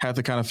have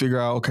to figure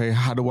out, okay,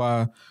 how do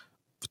I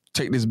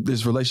take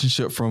this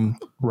relationship from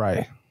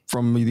the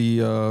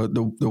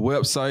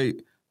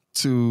website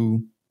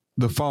to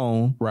the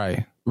phone,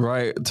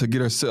 right, to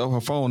get her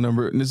phone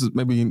number. And this is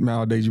maybe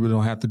nowadays you really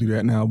don't have to do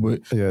that now,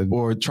 but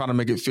or trying to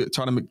make it fit,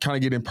 trying to kind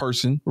of get in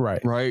person,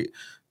 right.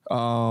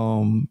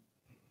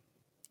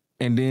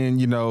 And then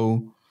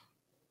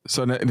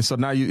so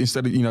now you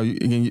instead of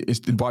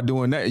by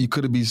doing that you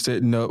could be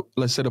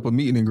let's set up a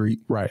meet and greet,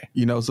 right?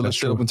 So let's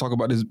set up and talk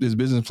about this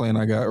business plan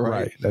I got,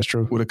 right? That's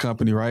true, with a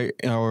company, right?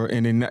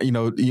 And then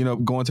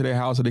going to their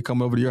house or they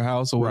come over to your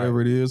house or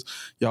whatever it is,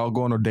 y'all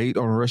go on a date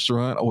or a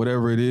restaurant or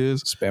whatever it is,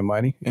 spend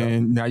money,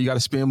 and now you got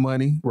to spend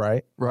money,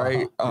 right?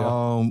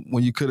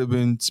 When you could have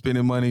been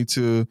spending money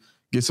to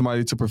get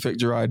somebody to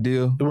perfect your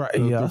idea, right?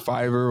 Through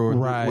Fiverr or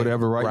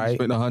whatever, right? You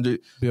spent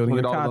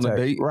 $100 on a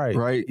date,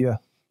 right? Yeah.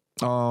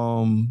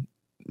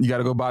 You got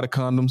to go buy the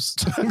condoms.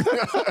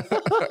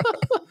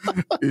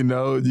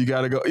 You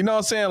got to go. You know what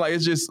I'm saying? Like,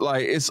 it's just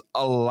like, it's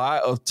a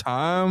lot of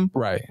time.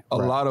 Right. A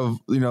lot of,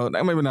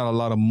 maybe not a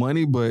lot of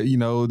money, but,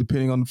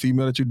 depending on the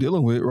female that you're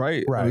dealing with,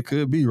 right? Right. It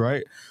could be,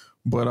 right?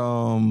 But,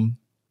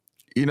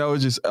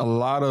 it's just a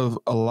lot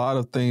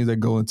of things that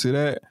go into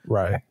that.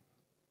 Right.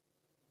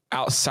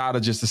 Outside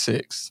of just the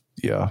sex.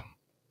 Yeah.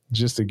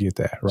 Just to get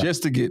that. Right.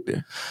 Just to get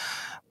there.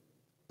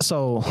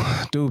 So,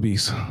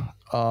 doobies,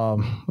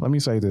 let me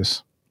say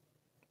this.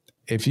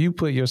 If you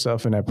put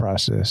yourself in that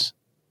process,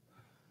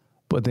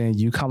 but then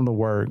you come to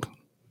work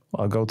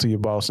or go to your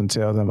boss and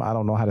tell them, I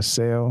don't know how to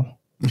sell,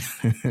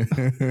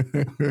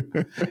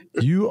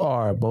 you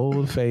are a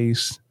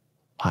bold-faced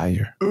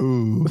liar.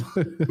 Ooh,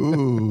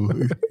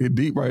 it's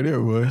deep right there,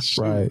 boy.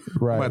 Right.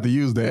 I'm about to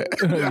use that.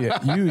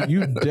 Yeah,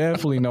 you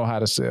definitely know how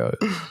to sell it.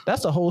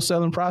 That's the whole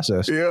selling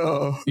process.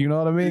 Yeah. You know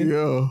what I mean?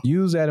 Yeah.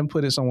 Use that and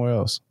put it somewhere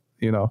else,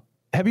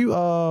 Have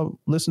you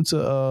listened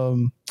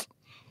to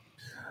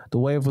The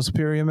Way of a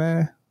Superior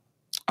Man?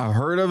 I've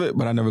heard of it,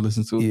 but I never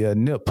listened to it. Yeah,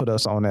 Nip put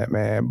us on that,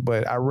 man.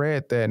 But I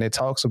read that and it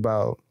talks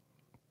about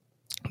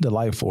the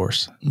life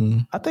force.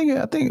 Mm. I think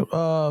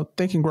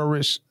Think and Grow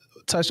Rich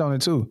touched on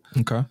it too.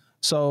 Okay.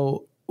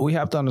 So we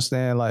have to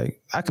understand,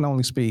 like, I can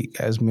only speak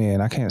as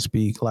men. I can't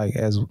speak like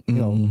as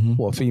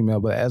a female,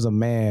 but as a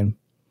man,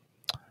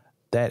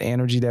 that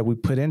energy that we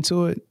put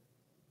into it,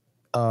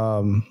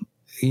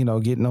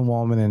 getting a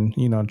woman and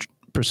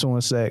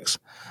pursuing sex,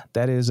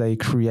 that is a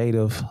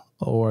creative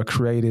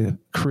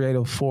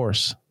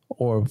force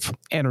or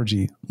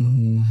energy.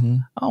 Mm-hmm.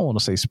 I don't want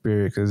to say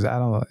spirit because I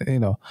don't,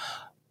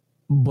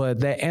 but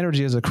that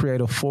energy is a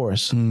creative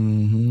force.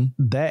 Mm-hmm.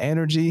 That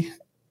energy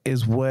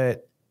is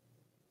what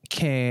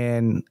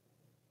can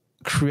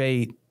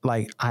create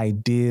like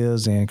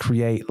ideas and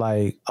create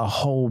like a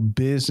whole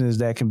business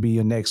that can be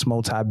your next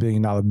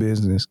multi-billion-dollar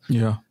business.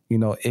 Yeah.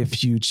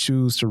 If you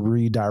choose to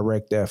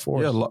redirect that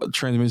force. Yeah,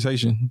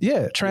 transmutation.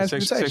 Yeah,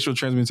 transmutation. Sexual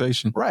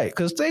transmutation. Right,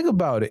 because think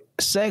about it.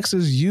 Sex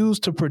is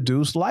used to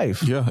produce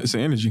life. Yeah, it's an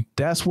energy.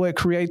 That's what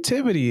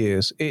creativity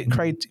is.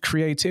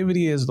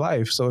 Creativity is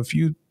life. So if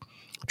you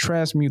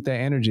transmute that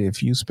energy,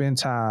 if you spend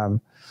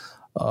time,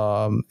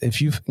 if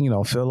you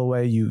feel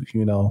away, you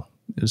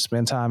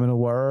spend time in the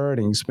Word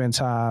and you spend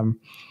time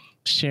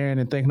sharing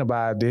and thinking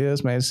about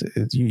ideas, man,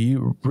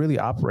 you really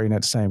operating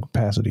at the same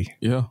capacity.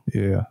 Yeah.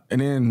 Yeah.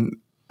 And then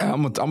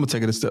I'm gonna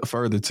take it a step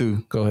further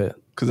too. Go ahead.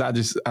 Cause I'm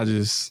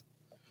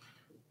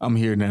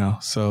here now.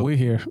 So we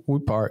here. We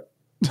part.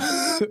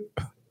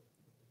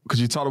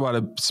 Because you talked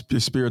about the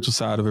spiritual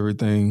side of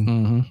everything.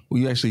 Mm-hmm.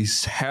 When you actually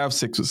have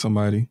sex with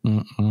somebody.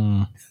 You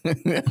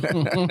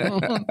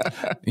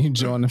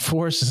join the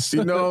forces.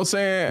 You know what I'm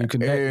saying?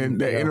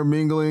 And that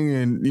intermingling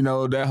and,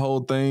 that whole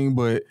thing.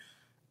 But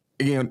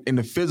again, in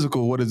the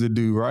physical, what does it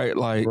do, right?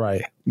 Like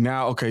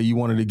now, okay, you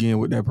want it again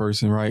with that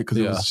person, right? Because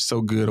it was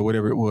so good or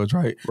whatever it was,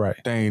 right? Right.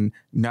 Dang,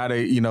 now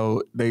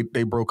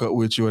they broke up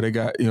with you or they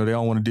got, they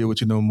don't want to deal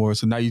with you no more.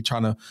 So now you're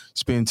trying to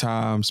spend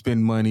time,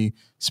 spend money,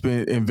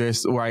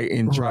 invest, right?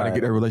 And try to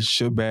get that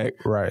relationship back.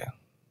 Right.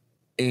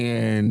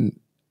 And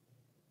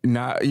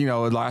not,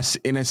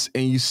 and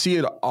you see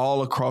it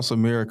all across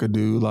America,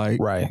 dude. Like,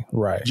 right.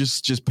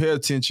 Just pay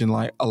attention.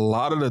 Like a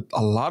lot of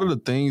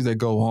the things that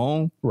go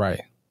on.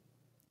 Right.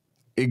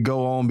 It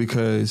go on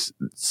because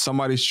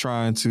somebody's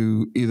trying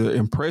to either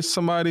impress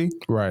somebody,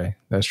 right?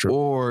 That's true.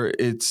 Or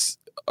it's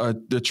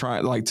they're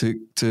trying like to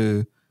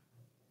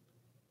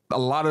a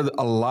lot of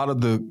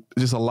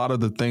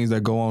the things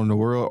that go on in the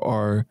world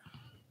are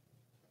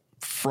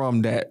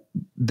from that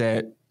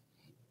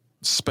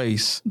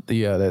space.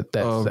 Yeah,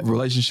 that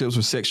relationships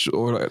with sexual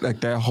or like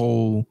that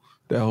whole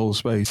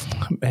space.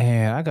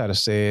 Man, I gotta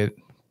say it,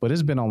 but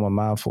it's been on my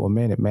mind for a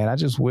minute, man. I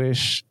just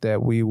wish that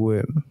we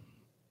would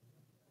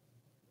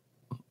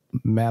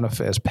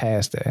manifest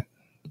past that.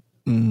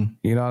 You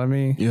know what I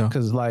mean? Yeah.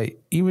 Because like,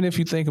 even if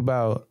you think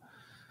about,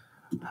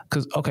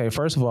 because okay,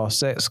 first of all,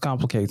 sex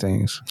complicate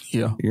things.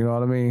 Yeah. You know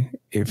what I mean?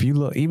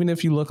 Even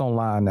if you look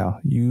online now,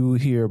 you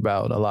hear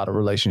about a lot of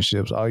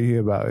relationships. All you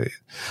hear about is,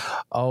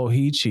 oh,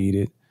 he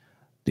cheated,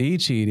 she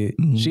cheated,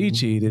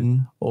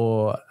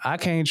 or I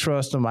can't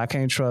trust him, I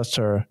can't trust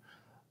her.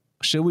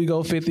 Should we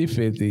go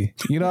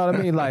 50-50? You know what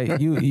I mean?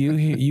 Like you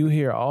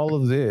hear all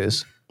of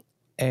this,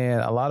 and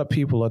a lot of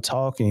people are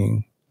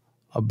talking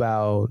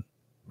about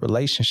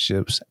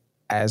relationships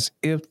as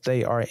if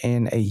they are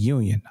in a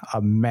union,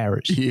 a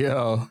marriage.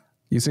 Yeah.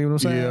 You see what I'm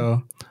saying? Yeah.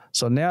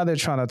 So now they're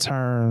trying to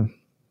turn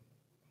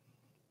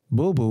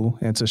boo-boo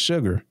into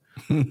sugar.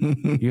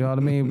 You know what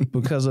I mean?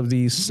 Because of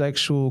these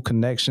sexual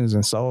connections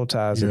and soul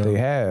ties that they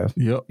have.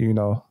 Yep.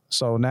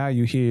 So now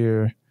you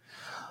hear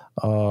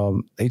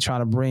they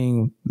trying to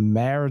bring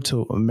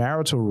marital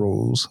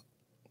rules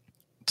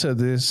to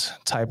this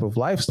type of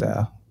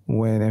lifestyle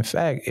when in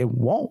fact it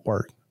won't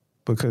work.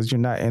 Because you're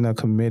not in a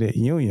committed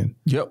union.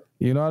 Yep.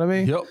 You know what I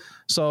mean? Yep.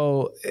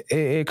 So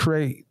it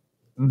create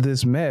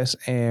this mess,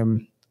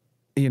 and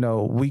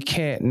we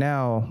can't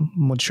now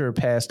mature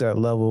past that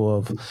level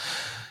of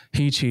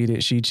he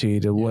cheated, she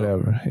cheated,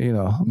 whatever.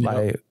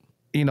 Like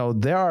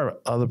there are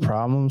other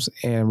problems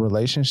in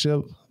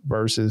relationship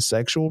versus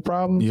sexual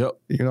problems. Yep.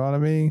 You know what I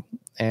mean?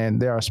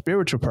 And there are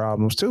spiritual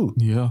problems too.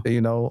 Yeah.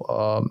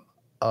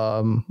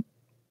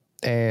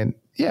 And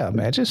yeah,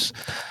 man,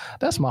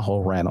 that's my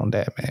whole rant on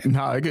that, man.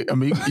 Nah,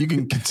 you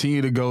can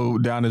continue to go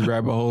down this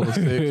rabbit hole of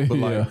sex,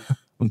 but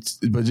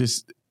but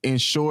just in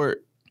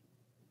short,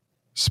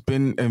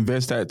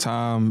 invest that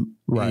time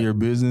in your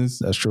business.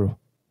 That's true.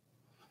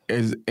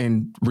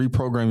 And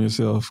reprogram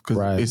yourself,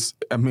 because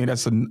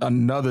that's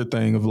another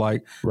thing of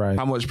like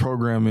how much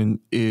programming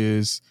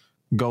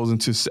goes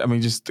into.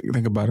 Just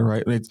think about it,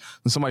 right? When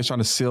somebody's trying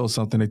to sell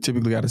something, they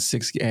typically got a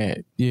sexy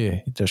ad.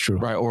 Yeah, that's true.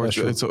 Right, or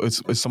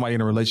it's somebody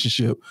in a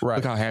relationship. Right.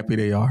 Look how happy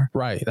they are.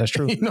 Right, that's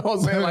true. You know what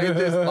I'm saying? Like it's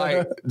just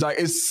like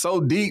it's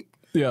so deep.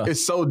 Yeah,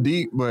 it's so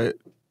deep, but.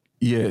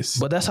 Yes.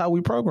 But that's how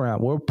we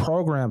program. We're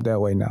programmed that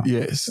way now.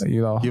 Yes.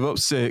 Give up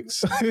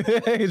sex.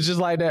 It's just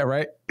like that,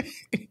 right?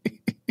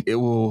 It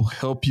will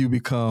help you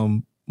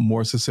become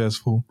more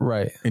successful.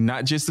 Right. And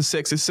not just the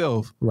sex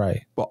itself.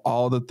 Right. But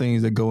all the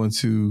things that go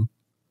into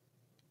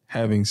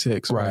having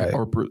sex. Right.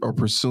 Or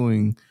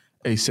pursuing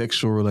a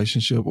sexual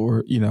relationship,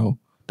 or,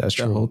 that's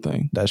true. That whole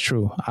thing. That's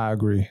true. I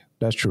agree.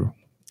 That's true.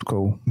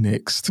 Cool.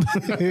 Next.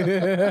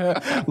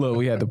 Look,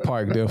 we had to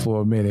park there for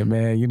a minute,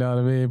 man. You know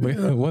what I mean?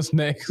 But what's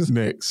next?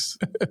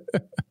 Next.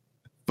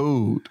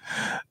 Food.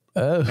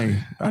 Hey,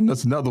 I know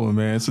it's another one,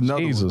 man. It's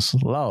another Jesus,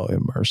 one. Lord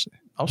have mercy.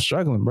 I'm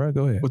struggling, bro.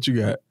 Go ahead. What you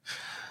got?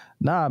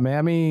 Nah,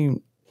 man.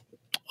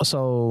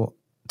 So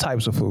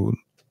types of food,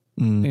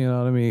 you know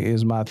what I mean,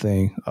 is my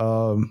thing.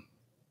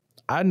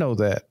 I know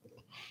that.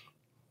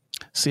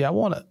 See, I'm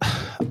gonna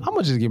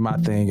just get my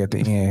thing at the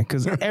end,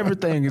 because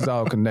everything is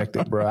all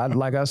connected, bro.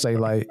 Like I say,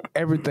 like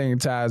everything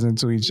ties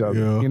into each other.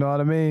 Yeah. You know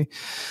what I mean?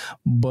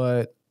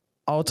 But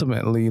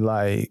ultimately,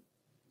 like,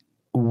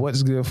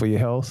 what's good for your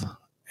health,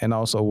 and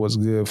also what's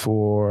good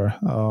for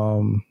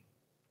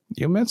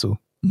your mental.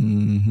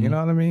 Mm-hmm. You know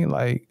what I mean?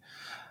 Like,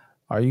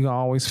 are you gonna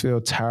always feel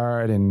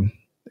tired and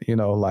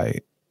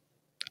like,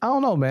 I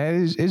don't know,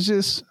 man. It's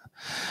just.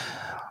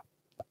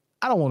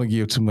 I don't want to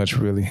give too much,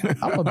 really.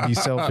 I'm gonna be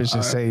selfish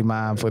and save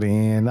mine for the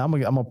end. I'm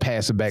gonna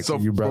pass it back to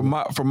you,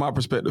 brother. From my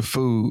perspective,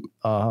 food.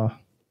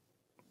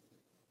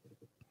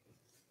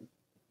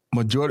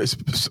 Majority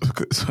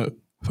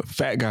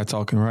fat guy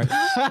talking, right?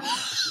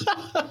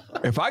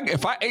 If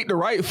I ate the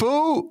right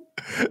food,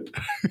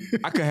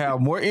 I could have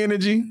more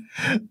energy.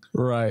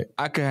 Right.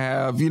 I could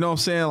have, you know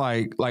what I'm saying,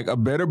 like a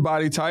better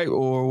body type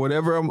or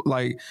whatever. I'm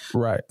like,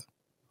 right.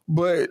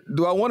 But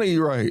do I want to eat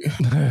right?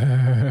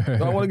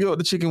 Do I want to give up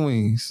the chicken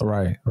wings?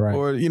 Right.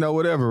 Or,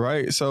 whatever,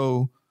 right?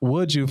 So.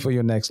 Would you for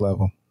your next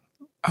level?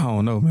 I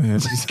don't know,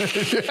 man.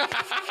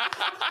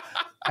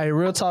 Hey,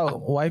 real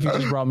talk, wifey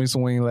just brought me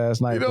some wing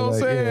last night. You know what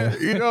I'm saying?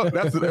 Yeah.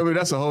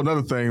 That's a whole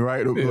nother thing,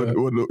 right? Yeah.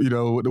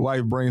 What the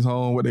wife brings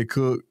home, what they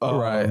cook. Oh,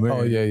 right. Man.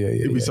 Oh, yeah.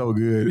 It'd be so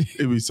good.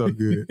 It'd be so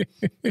good.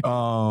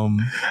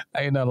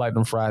 Ain't nothing like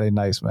them Friday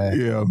nights, man.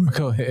 Yeah. Man.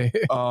 Go ahead.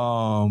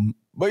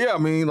 But yeah, I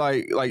mean,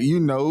 like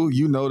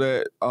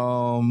that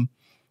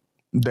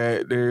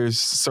that there's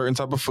certain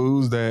type of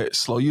foods that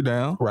slow you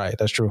down. Right.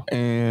 That's true.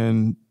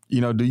 And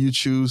do you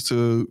choose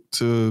to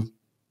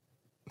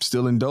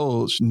still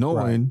indulge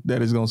knowing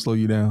that it's going to slow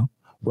you down?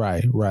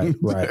 Right.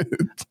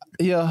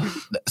 Yeah.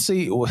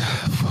 See,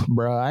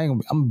 bro, I'm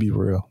going to be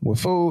real.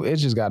 With food, it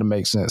just got to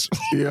make sense.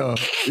 Yeah.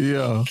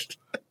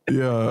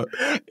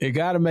 It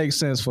got to make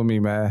sense for me,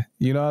 man.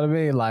 You know what I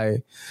mean?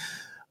 Like,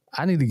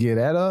 I need to get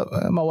that up.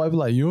 And my wife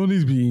like, you don't need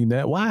to be eating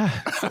that. Why?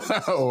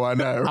 Why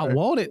not? Right. I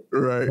want it.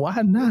 Right.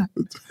 Why not?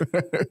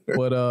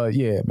 But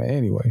yeah, man.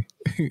 Anyway.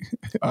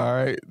 All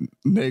right.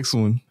 Next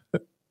one.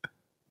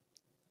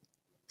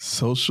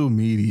 Social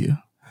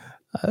media.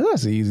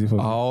 That's easy for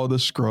me. All the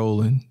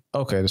scrolling.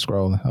 Okay, the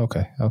scrolling.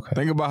 Okay.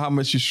 Think about how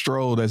much you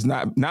stroll. That's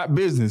not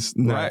business.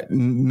 Right.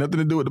 Nothing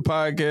to do with the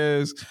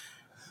podcast.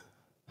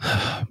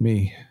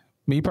 Me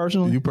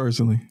personally. You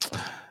personally.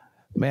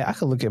 Man, I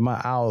could look at my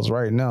hours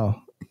right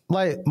now.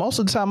 Like, most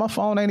of the time, my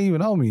phone ain't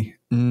even on me.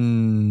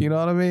 You know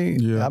what I mean?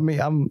 Yeah. I mean,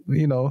 I'm,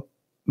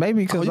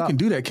 maybe because you can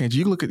do that, can't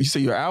you? You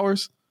say your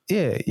hours.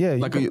 Yeah.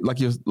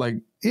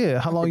 Yeah,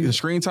 how long the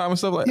screen time and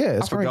stuff like that? Yeah,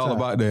 I forgot all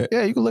about that.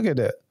 Yeah, you can look at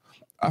that.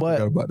 I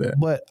forgot about that.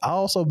 But I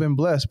also been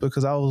blessed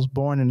because I was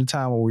born in a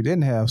time where we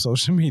didn't have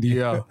social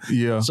media.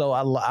 Yeah. So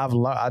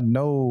I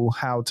know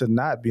how to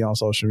not be on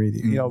social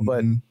media,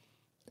 but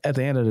at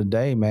the end of the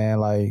day, man,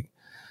 like,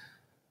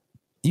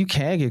 you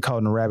can get caught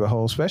in a rabbit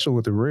hole, especially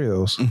with the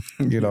reels.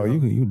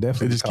 You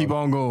definitely just keep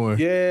on going.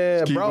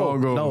 Yeah, keep bro.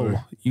 On going.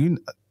 No,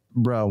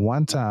 bro,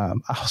 one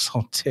time I was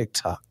on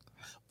TikTok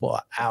for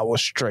an hour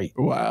straight.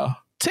 Wow.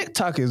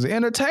 TikTok is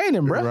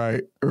entertaining, bro.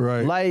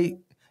 Right. Like,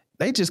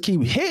 they just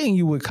keep hitting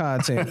you with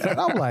content. And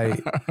I'm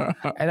like,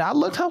 and I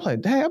looked up like,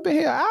 dang, I've been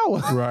here an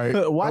hour.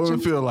 Right. Watching. I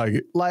would feel like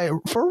it. Like,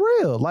 for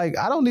real. Like,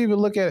 I don't even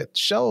look at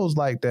shows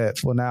like that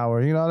for an hour.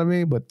 You know what I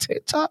mean? But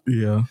TikTok.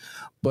 Yeah.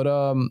 But,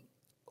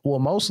 well,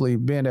 mostly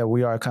being that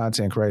we are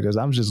content creators,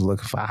 I'm just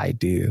looking for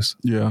ideas.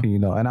 Yeah.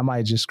 And I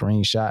might just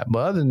screenshot. But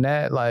other than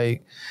that,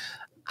 like,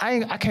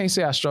 I can't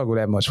say I struggle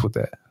that much with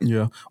that.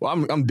 Yeah. Well,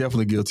 I'm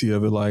definitely guilty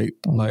of it. Like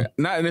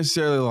not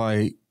necessarily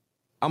like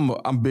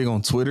I'm big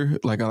on Twitter.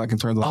 Like in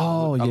terms of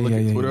I look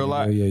at Twitter a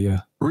lot.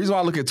 Yeah. The reason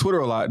why I look at Twitter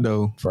a lot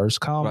though, First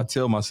what I comment.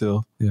 tell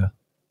myself. Yeah.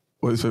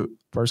 What is it?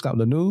 First comment,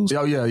 the news.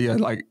 Oh yeah.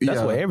 Like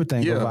That's where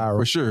everything goes viral.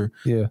 For sure.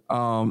 Yeah.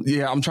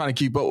 I'm trying to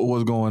keep up with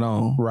what's going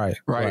on. Right.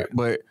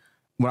 But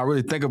when I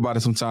really think about it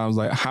sometimes,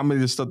 like how many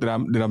of the stuff that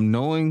I'm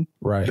knowing,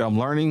 that I'm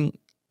learning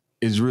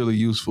is really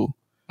useful.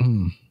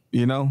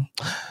 You know?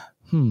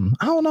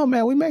 I don't know,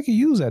 man. We make you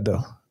use that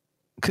though.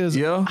 Cause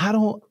I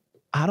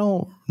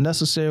don't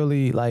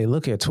necessarily like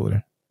look at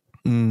Twitter.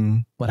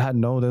 But I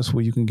know that's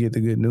where you can get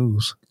the good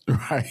news.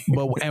 Right.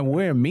 And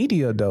we're in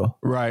media though.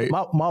 Right.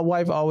 My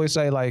wife always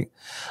say like,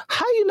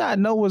 how you not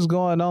know what's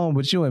going on,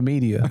 but you in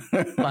media?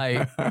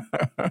 Like,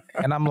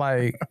 and I'm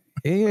like,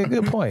 yeah,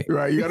 good point.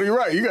 Right. You gotta be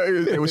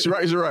right. What you're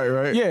right is you're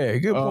right? Yeah,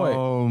 good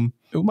point.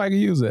 We might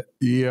use it.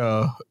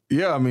 Yeah.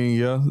 I mean,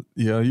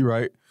 yeah, you're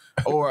right.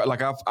 Or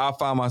like I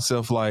find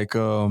myself like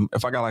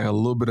if I got like a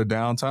little bit of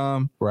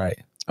downtime. Right.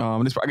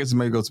 This I guess it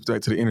may go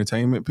back to the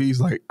entertainment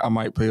piece. Like I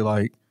might play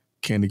like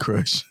Candy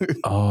Crush.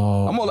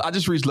 I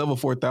just reached level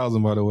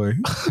 4,000 by the way.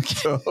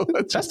 So,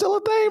 that's still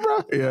a thing, bro.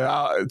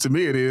 Yeah, to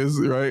me it is,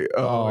 right?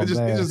 It's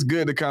just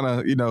good to kind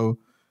of,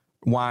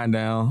 wind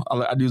down.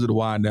 I use it to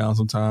wind down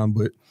sometimes,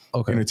 but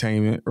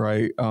entertainment,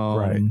 right?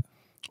 Right.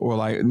 Or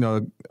like,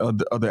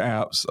 other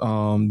apps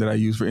that I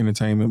use for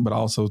entertainment, but I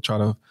also try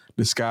to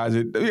disguise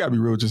it. You gotta be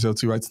real with yourself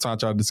too, right?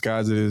 Sometimes I try to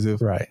disguise it as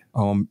if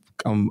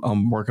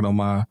I'm working on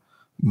my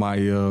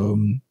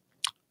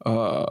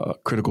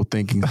critical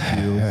thinking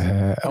skills.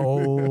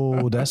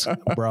 That's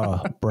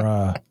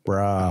bruh.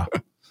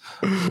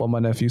 What my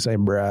nephew say,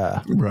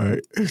 bruh.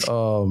 Right.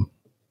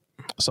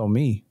 So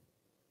me,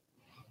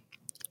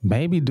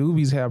 maybe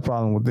doobies have a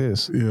problem with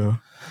this. Yeah.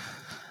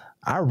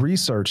 I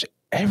research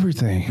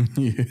everything.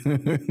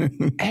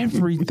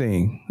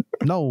 Everything.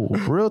 No,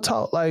 real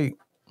talk. Like,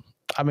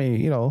 I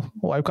mean, my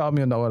wife called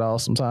me a know-it-all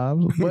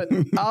sometimes, but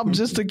I'm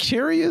just a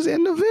curious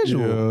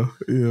individual.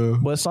 Yeah.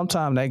 But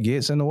sometimes that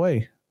gets in the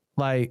way.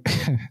 Like,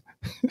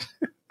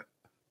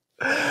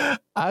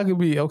 I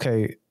can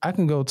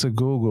go to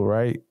Google,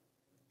 right?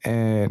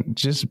 And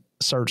just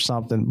search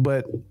something,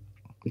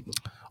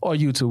 or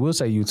YouTube, we'll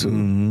say YouTube.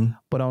 Mm-hmm.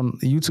 But on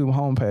the YouTube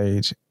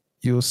homepage,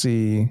 you'll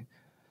see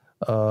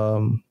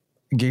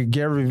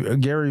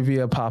Gary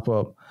Vee pop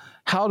up,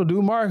 how to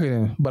do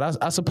marketing. But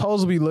I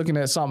supposed to be looking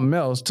at something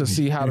else to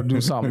see how to do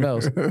something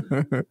else.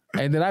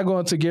 And then I go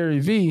into Gary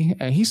Vee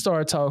and he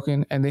started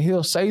talking and then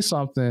he'll say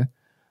something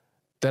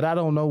that I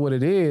don't know what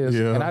it is.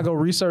 Yeah. And I go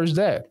research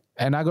that.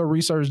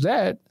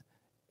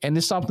 And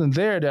there's something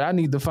there that I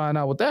need to find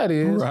out what that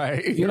is.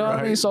 Right. You know what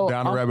I mean? So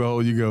down the rabbit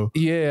hole you go.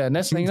 Yeah. And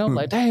that's the thing, I'm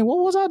like, dang, what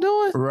was I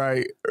doing?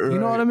 Right. You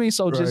know what I mean?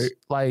 So just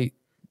like.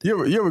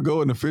 You ever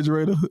go in the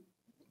refrigerator?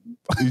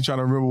 You trying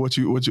to remember what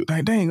you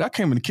dang, I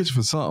came in the kitchen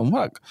for something.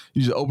 What?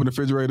 You just open the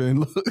refrigerator and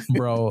look.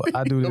 Bro,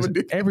 I do this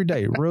every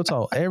day. Real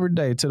talk. Every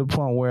day to the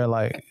point where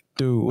like,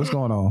 dude, what's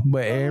going on?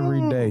 But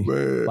every day.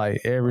 Man.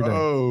 Like every day.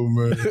 Oh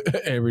man.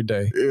 Every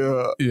day.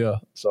 Yeah. Yeah.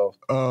 So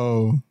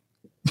so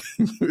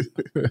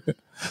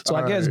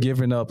I guess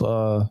giving up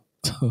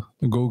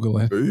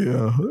Googling.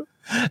 Yeah.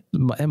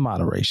 In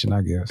moderation,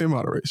 I guess. In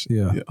moderation.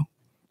 Yeah.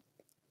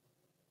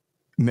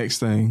 Next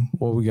thing.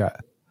 What we got?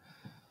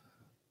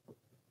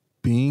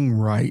 Being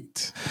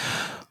right.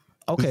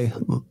 Okay,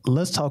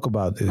 let's talk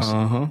about this.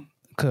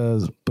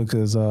 Because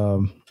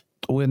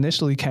we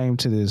initially came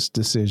to this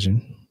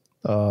decision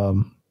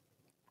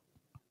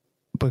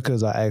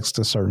because I asked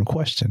a certain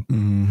question.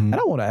 Mm-hmm. And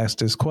I want to ask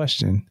this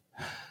question.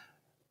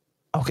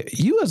 Okay,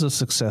 you as a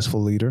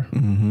successful leader,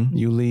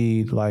 you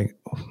lead like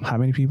how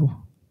many people?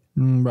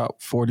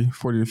 About 40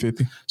 to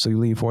 50. So you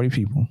lead 40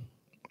 people,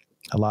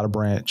 a lot of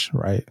branch,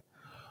 right?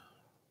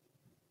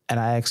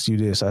 And I asked you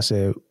this. I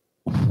said,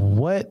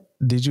 what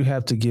did you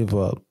have to give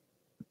up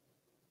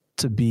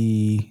to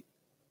be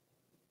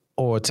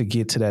or to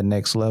get to that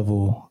next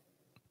level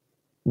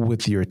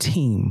with your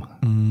team?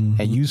 Mm-hmm.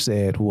 And you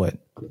said what?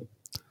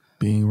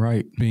 Being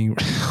right.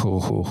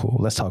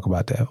 Let's talk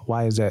about that.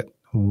 Why is that?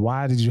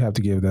 Why did you have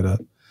to give that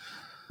up?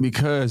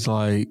 Because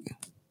like,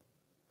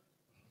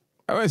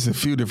 I mean, it's a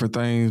few different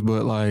things,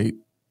 but like,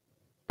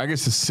 I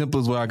guess the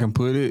simplest way I can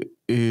put it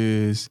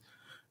is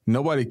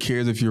nobody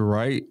cares if you're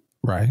right.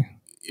 Right.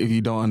 If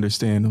you don't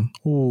understand them.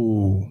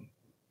 Ooh.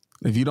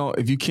 If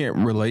you can't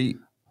relate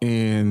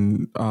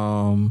and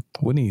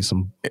we need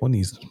some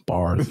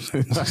bars.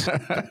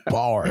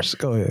 Bars.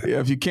 Go ahead. Yeah,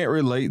 if you can't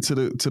relate to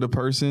the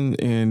person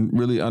and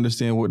really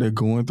understand what they're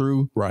going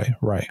through. Right.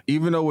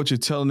 Even though what you're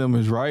telling them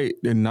is right,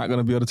 they're not going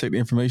to be able to take the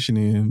information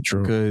in.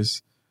 True.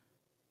 Because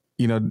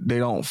they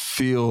don't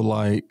feel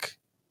like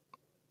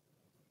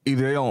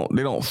either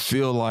they don't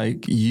feel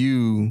like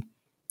you,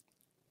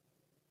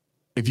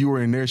 if you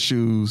were in their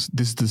shoes,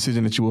 this is the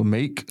decision that you will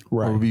make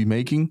or be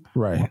making.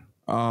 Right.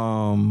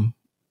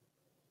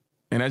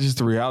 And that's just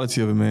the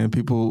reality of it, man.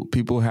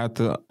 People have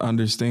to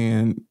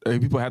understand.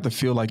 People have to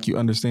feel like you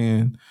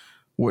understand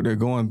what they're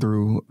going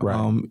through.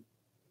 Right.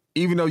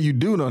 even though you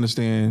do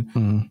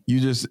understand, you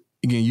just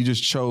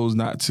chose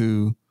not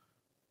to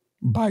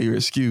buy your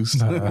excuse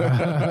for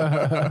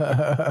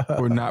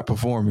not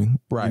performing.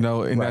 Right. You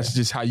know, and that's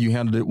just how you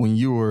handled it when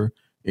you were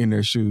in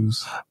their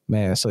shoes.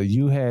 Man, so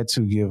you had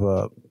to give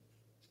up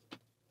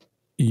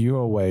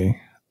your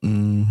way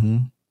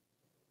and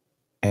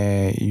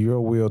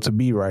your will to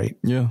be right.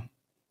 Yeah.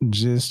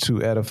 Just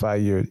to edify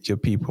your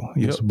people,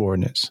 your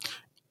subordinates.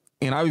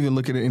 And I even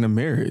look at it in a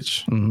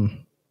marriage.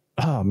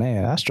 Oh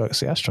man, I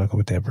struggle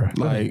with that, bro.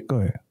 Like, go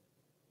ahead.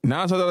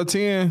 9 times out of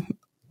 10,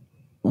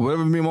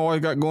 whatever me and my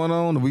wife got going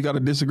on, if we got a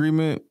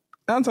disagreement,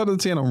 9 times out of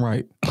 10, I'm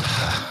right.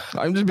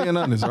 I'm just being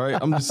honest, right?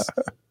 I'm just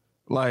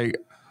like,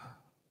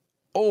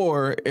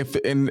 or if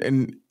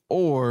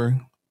or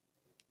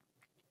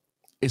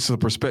it's a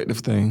perspective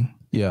thing.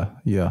 Yeah.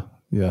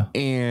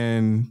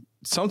 And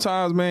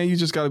sometimes, man, you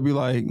just got to be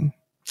like,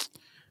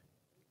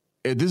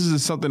 if this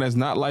is something that's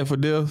not life or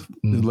death,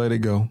 just let it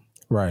go.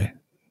 Right.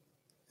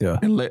 Yeah.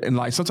 And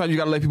like sometimes you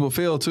got to let people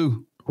fail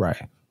too. Right.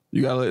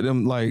 You got to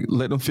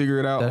let them figure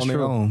it out on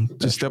their own.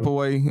 Just step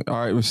away. All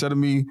right. Instead of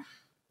me,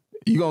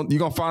 you're going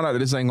to find out that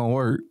this ain't going to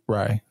work.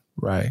 Right.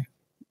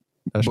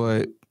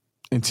 But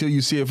until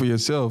you see it for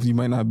yourself, you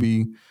might not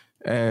be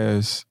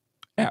as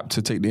apt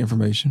to take the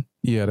information.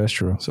 Yeah, that's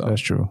true.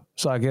 That's true.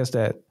 So I guess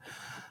that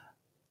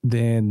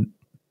then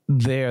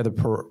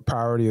the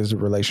priority is the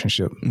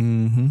relationship.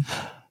 Mm-hmm.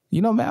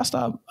 You know, man,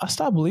 I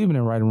stopped believing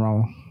in right and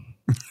wrong.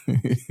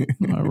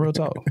 Real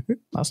talk.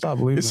 I stopped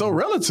believing. It's so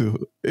relative.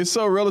 It's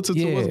so relative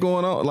to what's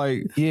going on.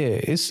 Like, yeah,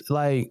 it's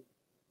like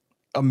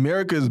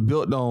America is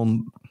built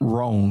on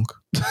wrong.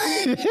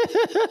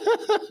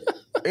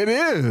 It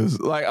is.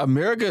 Like,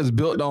 America is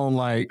built on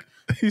like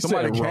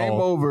somebody came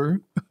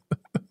over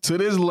to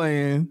this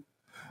land,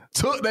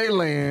 took their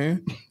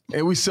land,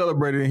 and we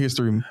celebrated in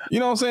history. You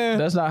know what I'm saying?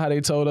 That's not how they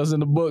told us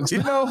in the books.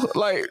 You know,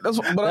 like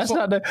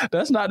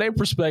that's not their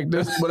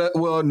perspective. But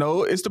well,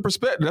 no, it's the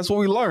perspective. That's what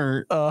we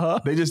learned.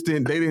 They just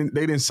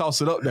didn't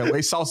sauce it up that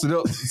way. Sauce it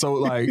up so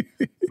like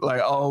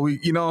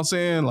you know what I'm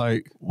saying?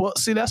 Like, well,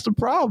 see, that's the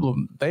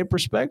problem. Their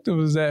perspective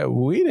is that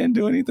we didn't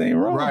do anything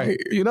wrong. Right.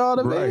 You know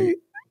what I mean?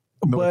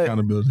 No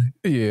accountability.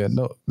 Yeah,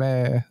 no,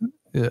 man.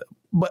 Yeah.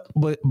 But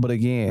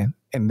again,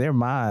 in their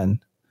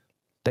mind,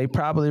 they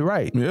probably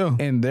right. Yeah.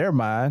 In their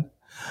mind.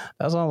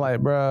 That's why I'm like,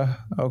 bruh,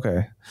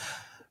 okay.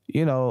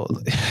 You know,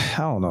 I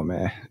don't know,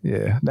 man.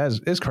 Yeah,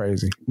 it's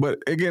crazy. But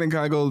again, it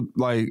kind of goes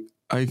like,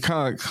 I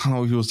kind of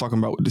what he was talking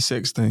about with the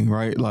sex thing,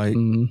 right? Like,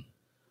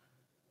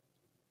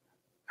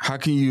 how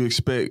can you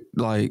expect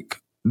like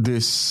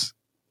these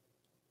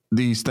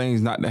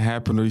things not to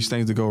happen or these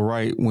things to go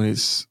right when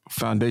it's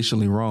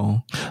foundationally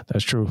wrong?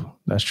 That's true.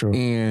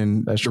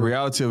 And the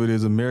reality of it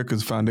is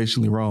America's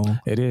foundationally wrong.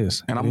 It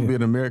is. And I'm going to be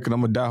an American.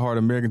 I'm a diehard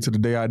American to the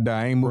day I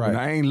die. I ain't moving. Right.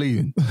 I ain't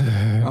leaving.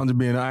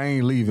 I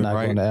ain't leaving, not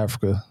right? going to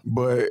Africa.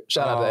 But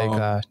shout out to Attain.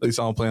 At least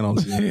I don't plan on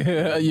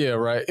it. Yeah,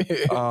 right.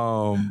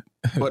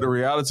 But the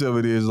reality of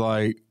it is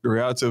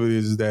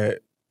that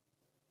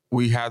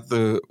we have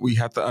to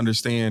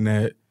understand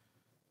that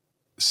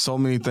so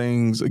many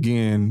things,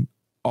 again,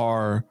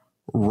 are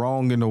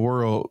wrong in the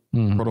world,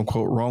 quote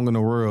unquote, wrong in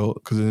the world,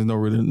 because there's no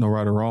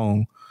right or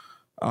wrong,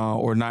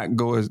 or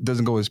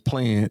doesn't go as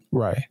planned,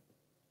 right?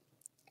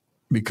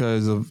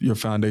 Because of your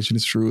foundation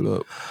is screwed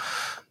up.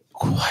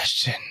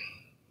 Question.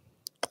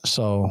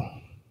 So,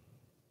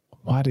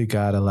 why did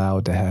God allow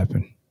it to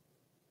happen?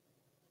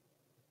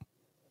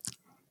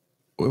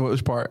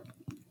 Which part?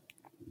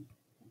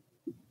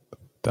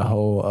 The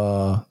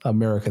whole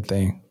America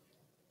thing.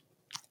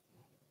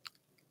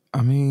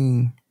 I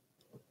mean,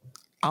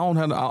 I don't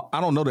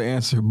know the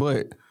answer,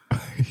 but I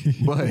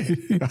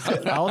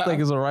don't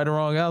think it's a right or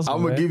wrong answer.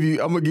 I'm gonna give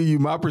you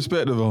my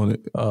perspective on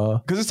it.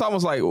 Because it's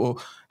almost like, well,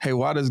 hey,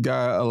 why does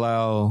God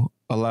allow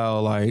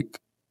like,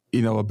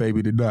 you know, a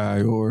baby to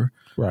die, or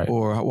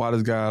why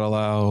does God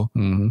allow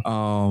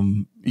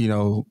you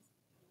know,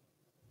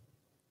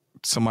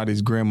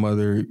 somebody's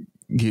grandmother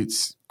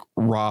gets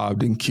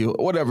robbed and killed,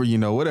 whatever, you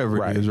know,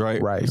 whatever it is,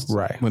 right? Right.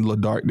 Went a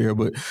little dark there,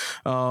 but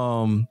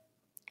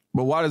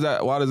why does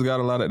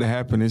God allow that to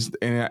happen?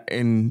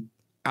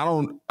 I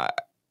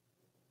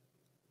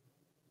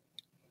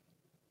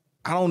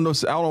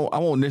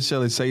won't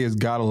necessarily say it's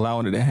God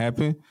allowing it to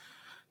happen,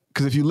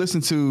 because if you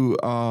listen to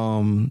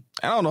I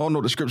don't know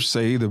what the scriptures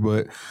say either,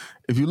 but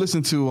if you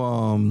listen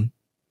to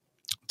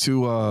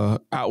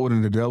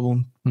Outwitting the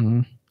Devil,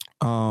 in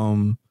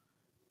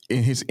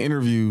his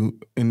interview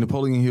in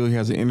Napoleon Hill, he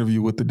has an interview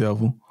with the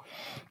devil,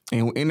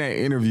 and in that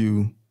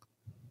interview,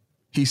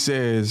 he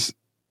says,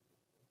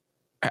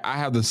 I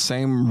have the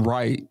same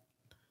right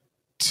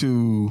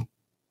to,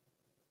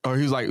 or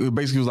he was like,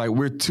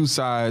 we're two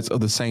sides of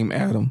the same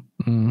atom.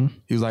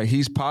 He was like,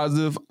 he's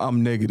positive,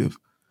 I'm negative.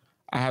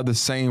 I have the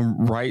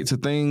same right to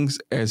things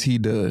as he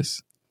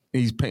does.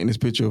 He's painting this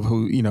picture of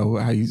who, you know,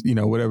 how he's, you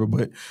know, whatever.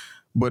 But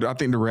I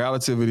think the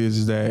reality of it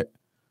is that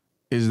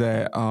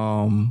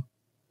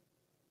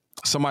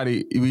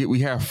we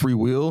have free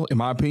will. In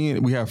my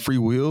opinion, we have free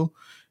will,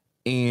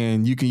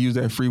 and you can use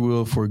that free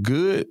will for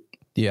good.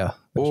 Yeah.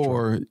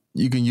 Or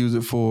you can use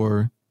it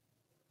for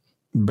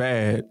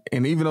bad.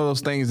 And even though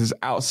those things is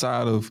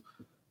outside of,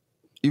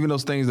 even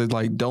those things that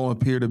like don't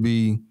appear to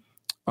be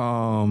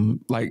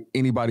like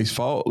anybody's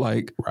fault,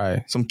 like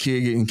some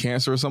kid getting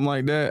cancer or something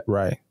like that.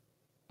 Right.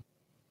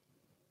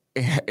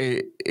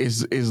 It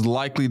is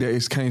likely that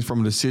it came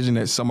from a decision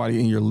that somebody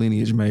in your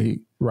lineage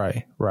made.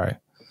 Right.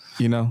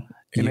 You know?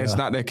 And that's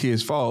not that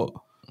kid's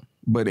fault.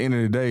 But at the end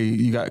of the day,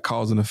 you got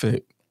cause and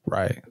effect.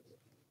 Right.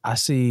 I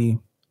see,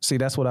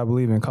 that's what I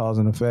believe in, cause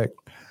and effect.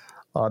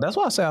 That's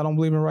why I say I don't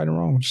believe in right and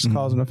wrong, just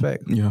cause and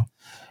effect. Yeah.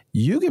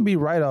 You can be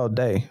right all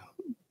day,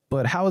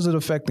 but how is it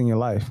affecting your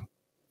life?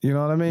 You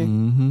know what I mean?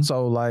 Mm-hmm.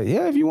 So like,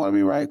 yeah, if you want to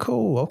be right,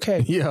 cool.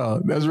 Okay. Yeah,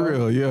 that's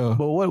real. Yeah.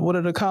 But what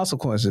are the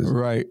consequences?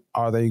 Right.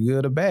 Are they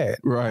good or bad?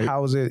 Right.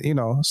 How is it,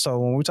 so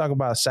when we talk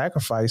about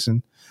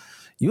sacrificing,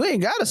 you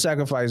ain't got to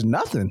sacrifice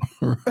nothing.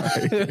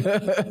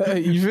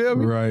 Right. You feel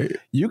me? Right.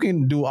 You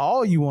can do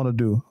all you want to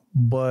do,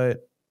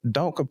 but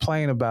don't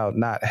complain about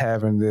not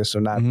having this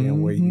or not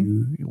being where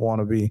you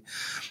want to be.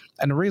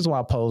 And the reason why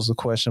I posed the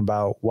question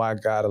about why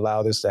God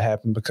allowed this to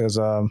happen, because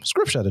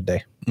scripture of the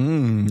day.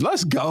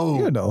 Let's go.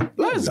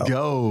 Let's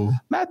go.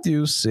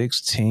 Matthew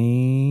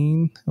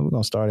 16. We're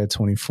going to start at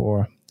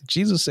 24.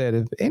 Jesus said,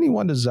 if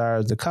anyone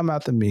desires to come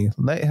after me,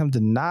 let him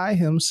deny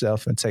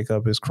himself and take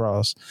up his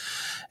cross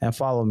and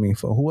follow me.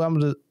 For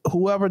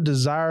whoever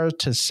desires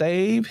to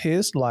save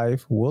his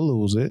life will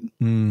lose it.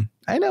 Ain't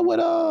that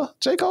what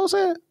J. Cole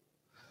said?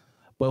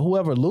 But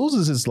whoever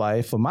loses his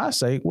life for my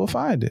sake will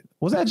find it.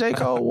 Was that J.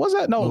 Cole? Was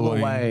that? No,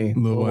 Lil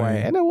Wayne. Lil Wayne.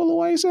 Ain't that what Lil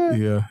Wayne said?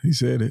 Yeah, he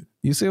said it.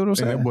 You see what I'm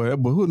saying? That boy,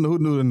 who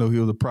knew to know he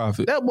was a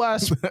prophet? That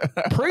boy's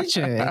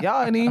preaching.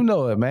 Y'all didn't even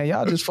know it, man.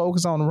 Y'all just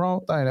focus on the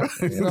wrong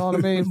thing. You know what I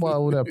mean? Boy,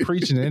 with that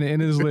preaching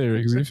in his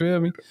lyrics. You feel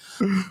me?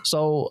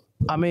 So,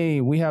 I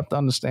mean, we have to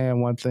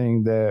understand one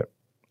thing, that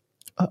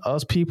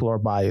us people are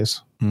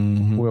biased.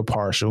 We're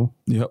partial.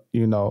 Yep.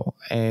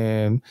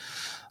 And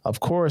of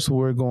course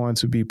we're going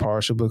to be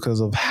partial because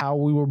of how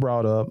we were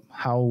brought up,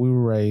 how we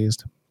were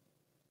raised,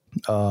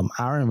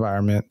 our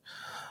environment,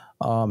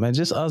 and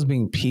just us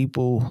being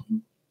people.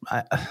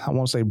 I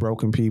won't say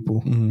broken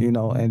people,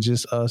 and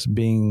just us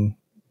being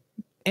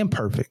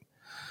imperfect.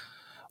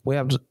 We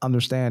have to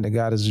understand that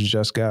God is a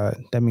just God.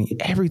 That means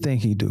everything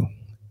he do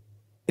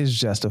is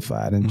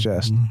justified and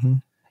just.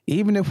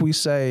 Even if we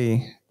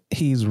say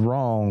he's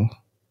wrong,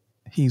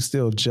 he's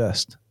still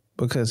just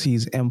because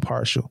he's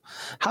impartial.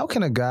 How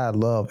can a God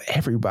love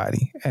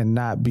everybody and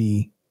not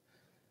be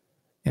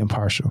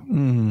impartial?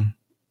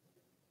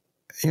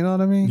 You know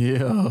what I mean?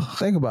 Yeah.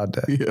 Think about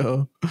that.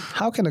 Yeah.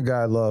 How can a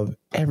God love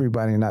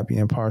everybody and not be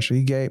impartial?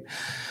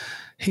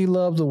 He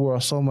loved the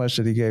world so much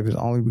that he gave his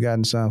only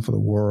begotten son for the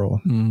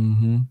world.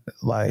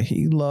 Like,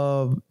 he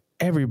loved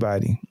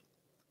everybody.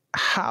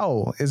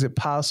 How is it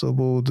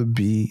possible to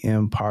be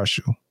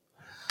impartial?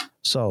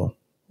 So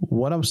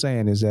what I'm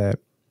saying is that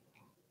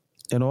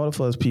in order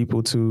for us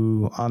people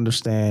to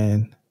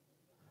understand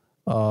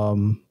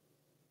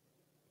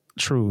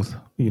truth,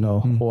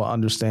 or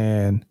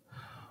understand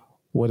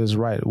what is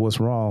right, what's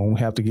wrong, we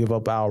have to give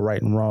up our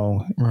right and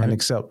wrong and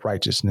accept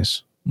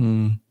righteousness.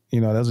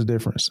 There's a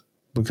difference,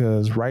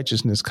 because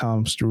righteousness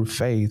comes through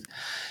faith,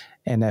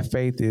 and that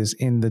faith is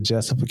in the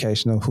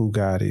justification of who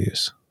God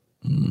is.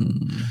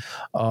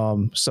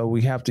 So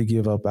we have to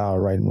give up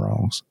our right and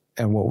wrongs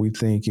and what we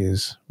think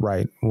is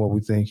right, what we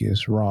think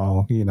is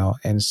wrong,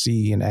 and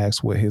see and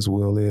ask what his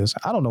will is.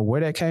 I don't know where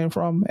that came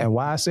from and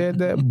why I said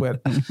that,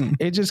 but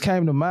it just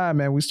came to mind,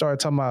 man. We started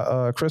talking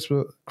about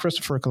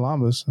Christopher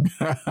Columbus.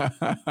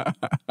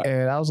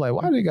 And I was like,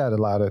 why did he got to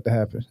allow that to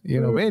happen?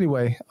 But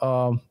anyway,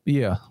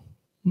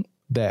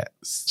 that.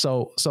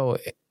 So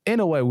in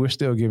a way, we're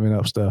still giving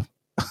up stuff,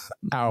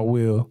 our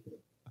will.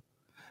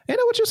 Ain't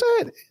that what you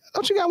said?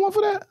 Don't you got one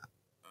for that?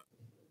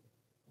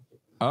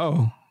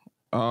 Oh,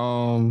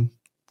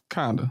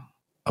 kinda.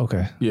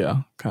 Okay.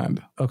 Yeah,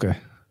 kinda. Okay.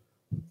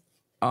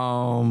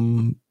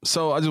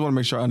 So I just want to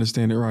make sure I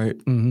understand it right.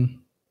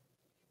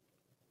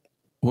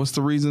 What's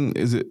the reason?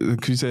 Is it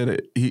because you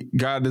said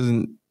God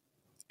doesn't?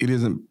 It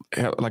isn't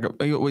like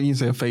when you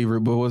say a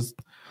favorite, but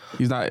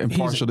he's not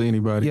impartial to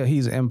anybody. Yeah,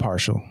 he's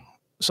impartial,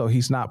 so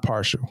he's not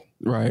partial.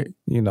 Right.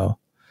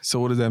 So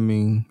what does that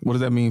mean? What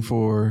does that mean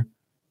for?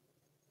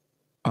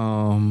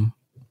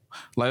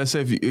 Like, let's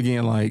say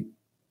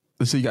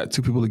let's say you got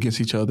two people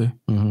against each other.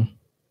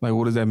 Like,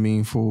 what does that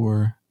mean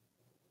for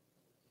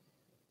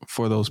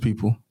those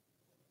people?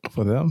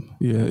 For them?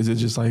 Yeah. Is it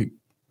just like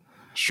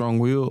strong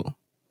will?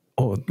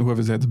 Or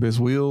whoever's had the best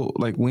will,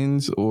 like,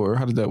 wins? Or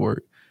how does that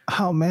work?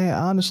 Oh, man, I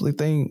honestly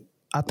think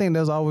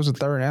there's always a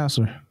third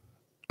answer.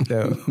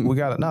 That we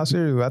got to,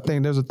 seriously, I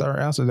think there's a third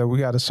answer that we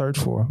got to search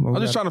for. I'm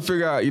just trying to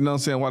figure out,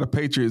 why the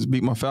Patriots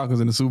beat my Falcons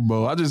in the Super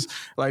Bowl. I just,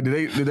 like,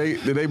 did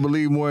they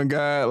believe more in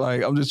God?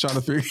 Like, I'm just trying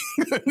to figure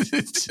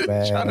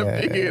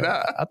it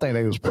out. I think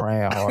they was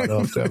praying hard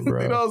up there,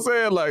 bro. You know what I'm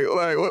saying? Like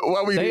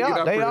why we they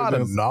are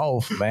the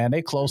North, man.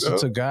 They closer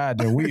to God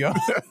than we are.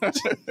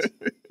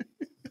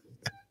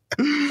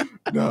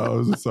 No,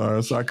 I'm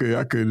sorry. So I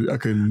couldn't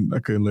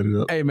let it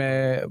up. Hey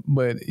man,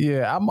 but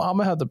yeah, I'm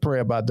gonna have to pray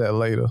about that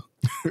later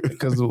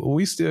because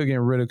we still getting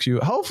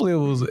ridiculed. Hopefully it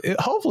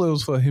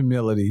was for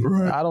humility.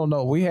 Right. I don't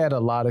know. We had a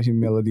lot of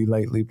humility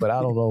lately, but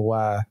I don't know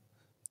why.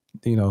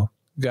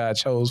 God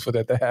chose for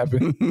that to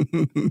happen.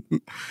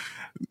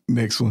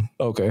 Next one.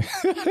 Okay.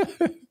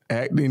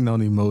 Acting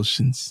on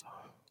emotions.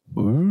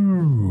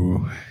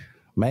 Ooh,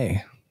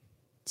 man.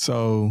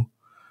 So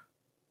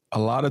a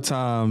lot of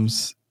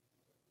times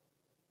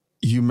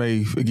you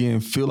may, again,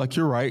 feel like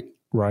you're right.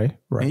 Right.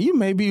 And you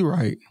may be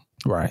right.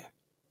 Right.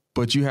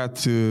 But you have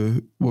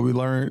to, what we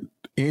learned,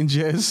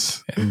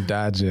 ingest and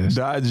digest.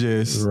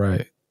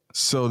 Right.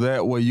 So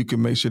that way you can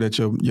make sure that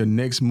your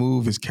next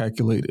move is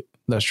calculated.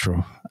 That's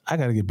true. I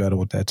got to get better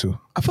with that too.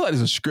 I feel like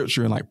there's a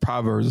scripture in like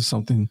Proverbs or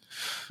something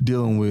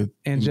dealing with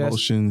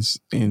emotions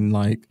and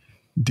like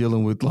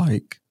dealing with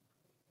like,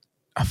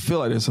 I feel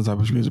like there's some type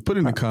of scripture. Put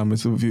it in the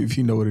comments if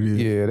you know what it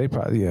is. Yeah, they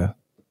probably, yeah.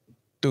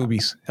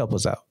 Doobies, help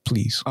us out,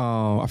 please.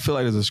 I feel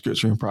like there's a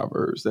scripture in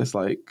Proverbs that's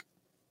like,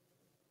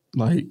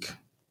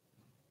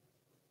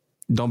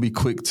 don't be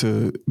quick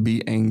to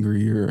be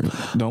angry or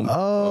don't.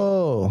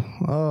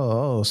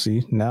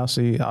 See,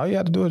 all you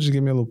have to do is just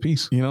give me a little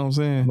piece. You know what I'm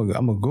saying?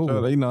 I'm gonna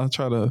Google.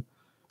 Try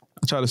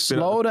to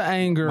slow to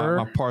anger.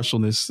 My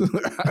partialness.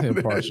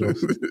 Partial.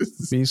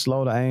 Be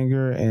slow to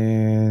anger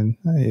and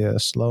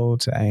slow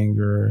to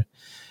anger.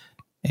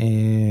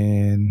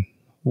 And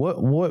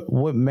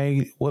what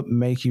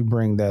make you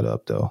bring that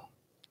up though?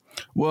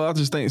 Well, I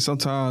just think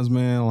sometimes,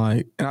 man,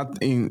 like,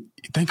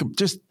 think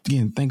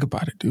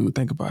about it, dude.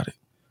 Think about it.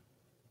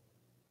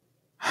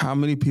 How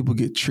many people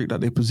get tricked out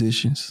their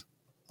positions?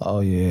 Oh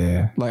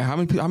yeah. Like how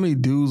many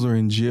dudes are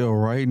in jail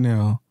right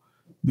now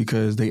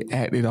because they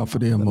acted off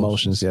of their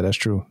emotions? Yeah, that's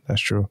true.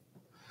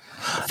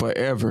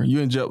 Forever. You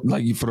in jail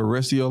like for the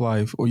rest of your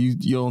life, or you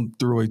don't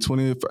throw away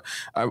 20.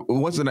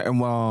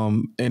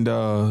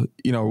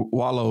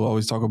 Wallow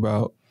always talk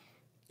about,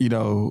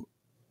 I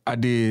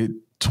did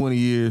 20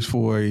 years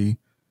for a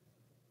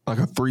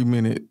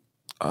 3-minute,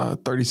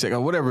 30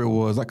 second, whatever it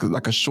was,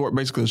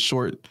 basically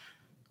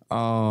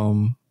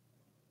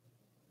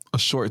a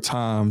short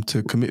time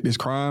to commit this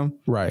crime.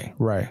 Right.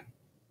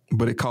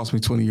 But it cost me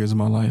 20 years of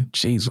my life.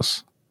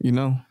 Jesus.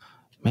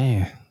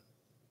 Man,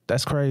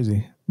 that's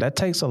crazy. That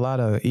takes a lot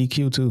of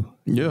EQ too.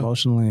 Yeah.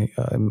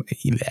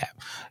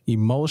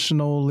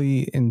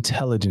 Emotionally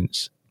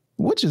intelligence,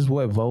 which is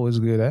what Vo is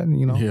good at,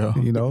 Yeah.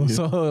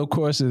 So of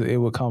course it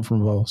would come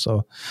from Vo.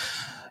 So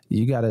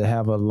you got to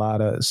have a lot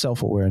of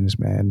self-awareness,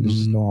 man.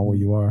 Just knowing where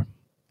you are.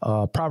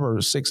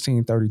 Proverbs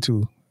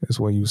 16:32 is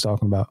what you was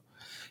talking about.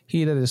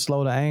 He that is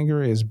slow to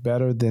anger is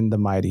better than the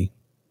mighty.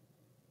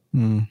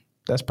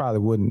 That's probably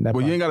wouldn't.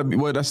 Well, you ain't got to be.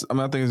 Well, I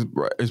think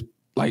it's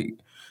like,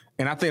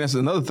 and I think that's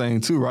another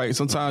thing too, right?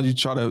 Sometimes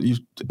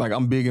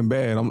I'm big and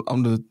bad.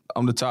 I'm the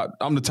top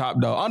dog.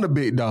 I'm the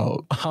big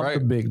dog. Right? I'm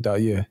the big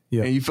dog. Yeah.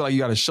 And you feel like you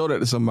got to show that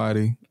to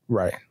somebody,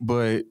 right?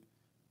 But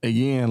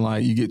again,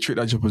 like you get tricked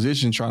out your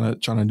position trying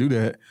to do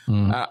that.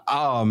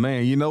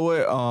 Man, you know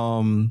what?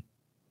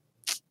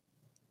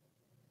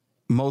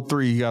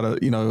 Mo3, he got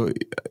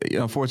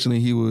unfortunately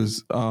he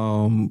was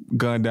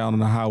gunned down on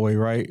the highway,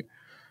 right?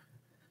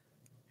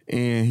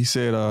 And he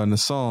said in the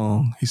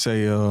song, he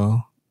say,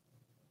 I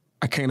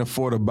can't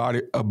afford a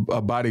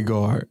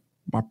bodyguard.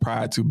 My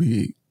pride too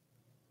big.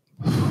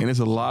 And there's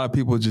a lot of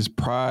people just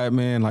pride,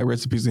 man, like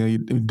recipes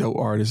and dope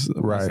artists.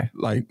 Right.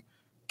 Like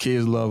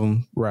kids love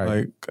them. Right.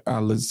 Like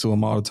I listen to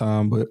them all the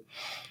time.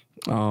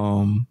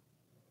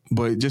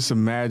 But just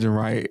imagine,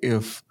 right,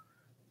 if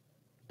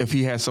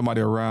he had somebody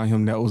around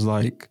him that was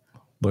like,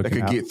 that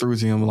could get through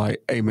to him,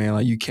 like, hey man,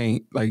 like you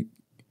can't, like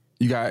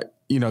you got,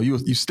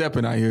 you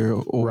stepping out here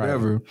or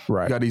whatever.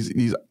 Right. You got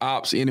these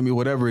ops, enemy,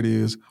 whatever it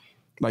is.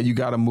 Like you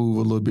got to move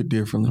a little bit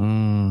differently.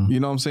 You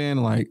know what I'm saying?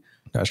 Like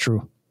that's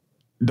true.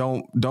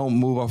 Don't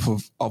move off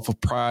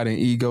of pride and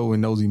ego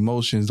and those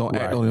emotions. Don't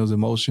act on those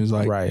emotions.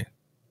 Like let's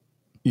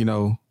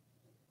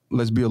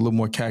be a little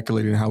more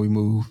calculated in how we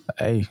move.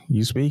 Hey,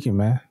 you speaking,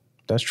 man?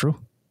 That's true.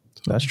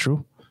 That's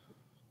true.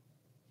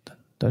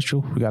 We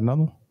got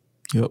another one?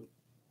 Yep.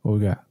 What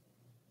we got?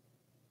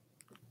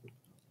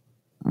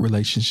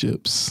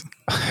 Relationships.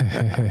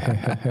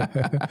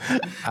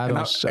 I'm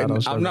not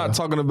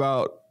talking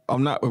about,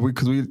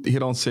 because we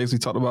hit on sex, we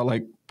talked about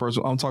like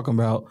personal, I'm talking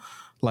about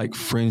like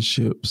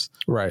friendships.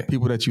 Right.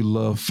 People that you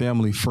love,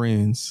 family,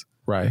 friends.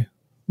 Right.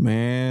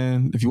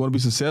 Man, if you want to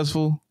be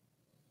successful,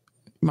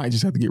 you might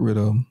just have to get rid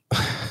of them.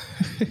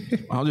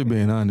 I'm just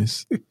being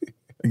honest.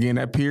 Again,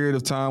 that period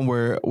of time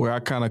where I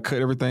kind of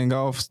cut everything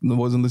off,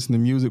 wasn't listening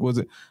to music,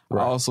 I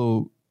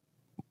also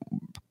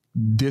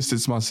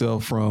distanced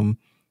myself from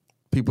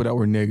people that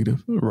were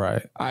negative.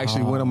 Right. I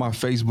actually went on my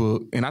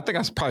Facebook, and I think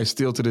I probably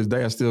still to this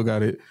day, I still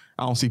got it.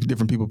 I don't see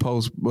different people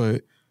post,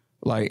 but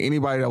like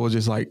anybody that was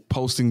just like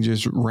posting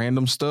just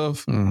random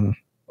stuff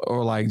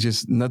or like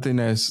just nothing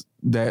that's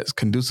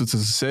conducive to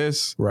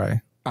success.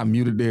 Right. I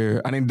muted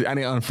I didn't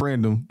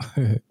unfriend them.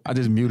 I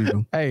just muted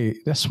them. Hey,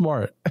 that's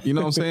smart. You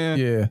know what I'm saying?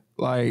 Yeah.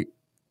 Like,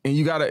 And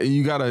you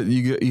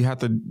have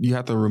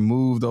to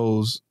remove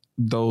those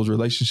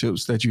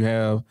relationships that you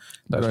have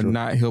that are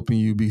not helping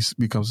you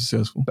become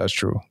successful. That's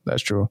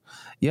true.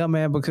 Yeah,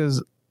 man,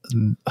 because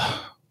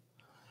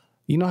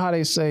you know how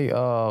they say,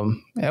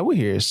 and we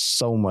hear it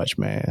so much,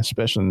 man,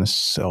 especially in the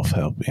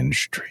self-help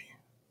industry.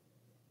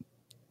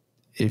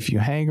 If you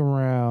hang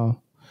around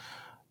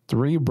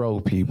 3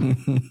 broke people,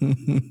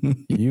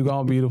 you're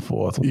going to be the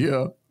 4th one.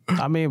 Yeah.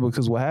 I mean,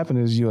 because what happened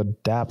is you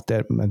adapt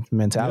that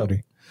mentality.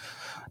 Yep.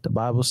 The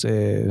Bible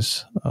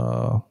says,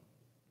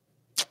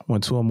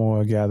 when 2 or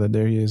more are gathered,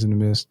 there he is in the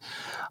midst.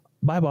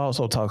 Bible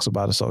also talks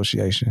about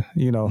association.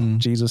 You know,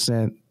 Jesus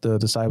sent the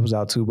disciples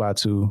out 2 by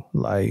 2.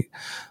 Like,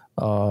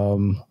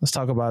 let's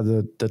talk about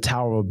the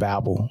Tower of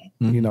Babel.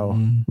 You know,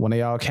 when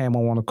they all came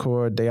on one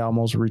accord, they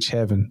almost reached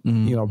heaven.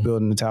 You know,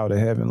 building the tower to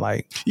heaven.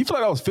 Like, you feel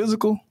like that was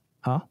physical?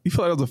 Huh? You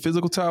feel like that was a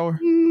physical tower?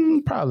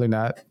 Probably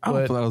not.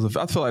 I feel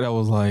like that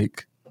was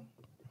like.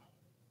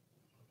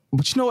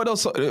 But you know what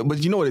else?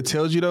 But you know what it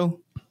tells you though?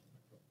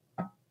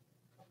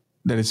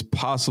 That it's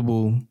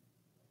possible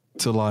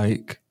to,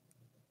 like,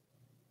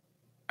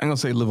 I ain't gonna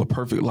say live a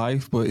perfect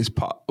life, but it's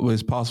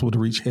possible to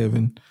reach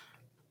heaven,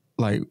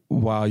 like,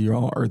 while you're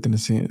on earth in a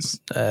sense.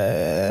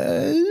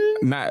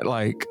 Not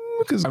like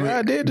because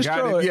God did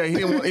destroy it. Yeah, he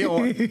didn't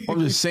want, I'm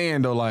just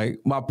saying though, like,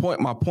 my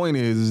point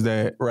is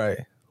that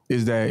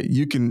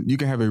you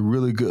can have a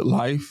really good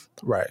life,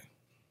 right?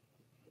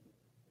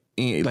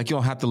 And, like, you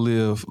don't have to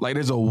live, like,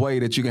 there's a way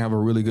that you can have a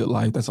really good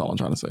life. That's all I'm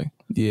trying to say.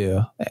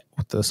 Yeah,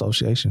 with the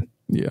association.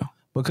 Yeah,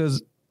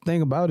 because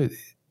think about it.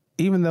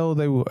 Even though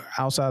they were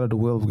outside of the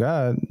will of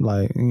God,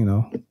 like, you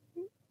know,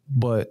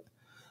 but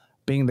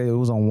being that it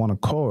was on one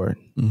accord,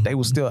 they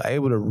were still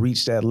able to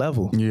reach that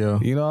level. Yeah,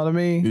 you know what I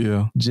mean.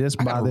 Yeah, just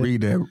by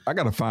read that. I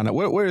gotta find out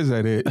where is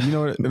that at. You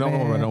know what?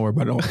 Don't worry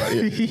about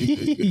it.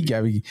 You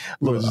got me.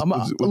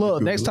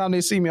 Look, next time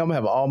they see me, I'm gonna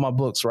have all my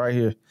books right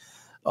here.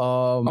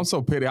 I'm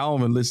so petty. I don't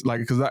even listen,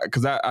 like,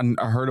 because I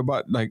heard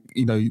about, like,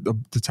 you know,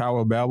 the Tower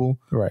of Babel.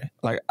 Right.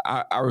 Like,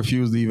 I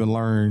refuse to even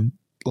learn,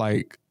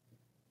 like,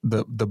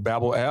 the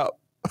Babel app.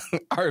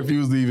 I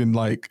refuse to even,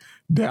 like,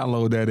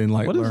 download that and,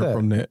 like, learn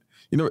from that.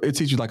 You know, it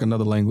teaches, like,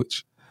 another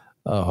language.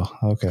 Oh,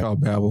 okay. It's called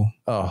Babel.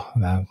 Oh,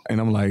 nah. And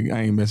I'm like,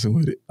 I ain't messing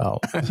with it. Oh,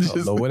 I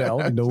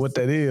don't know what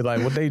that is.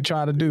 Like, what they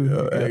trying to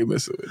do. I ain't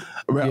messing with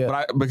it.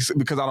 But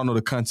because I don't know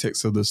the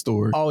context of the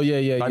story. Oh,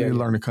 yeah. I need to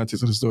learn the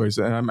context of the story.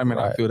 So, I mean,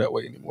 I don't feel that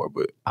way anymore.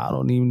 But I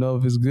don't even know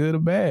if it's good or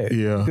bad.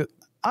 Yeah.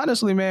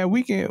 Honestly, man,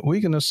 we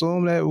can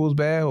assume that it was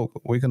bad. Or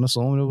we can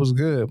assume it was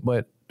good.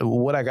 But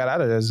what I got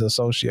out of that is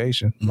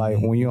association. Like,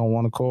 when you're on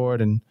one accord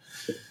and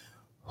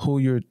who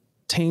you're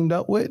teamed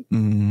up with,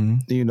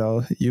 you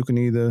know, you can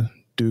either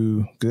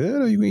do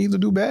good or you can either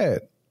do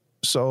bad.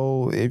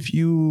 So if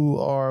you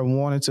are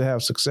wanting to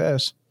have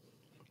success,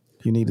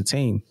 you need a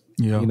team,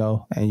 you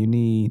know, and you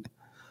need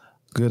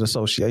good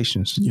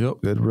associations,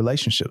 good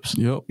relationships,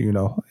 you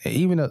know. And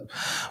even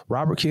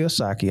Robert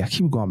Kiyosaki, I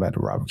keep going back to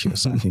Robert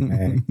Kiyosaki,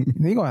 man.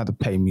 He gonna have to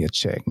pay me a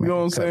check, man. You know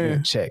what I'm saying?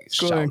 A check.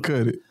 Go ahead and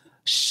cut it.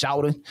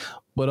 Shouting.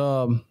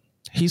 But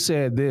he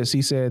said this.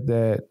 He said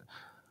that,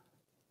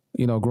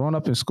 you know, growing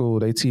up in school,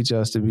 they teach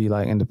us to be,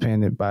 like,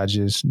 independent by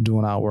just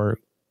doing our work.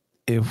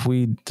 If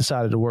we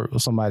decided to work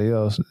with somebody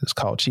else, it's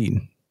called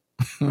cheating.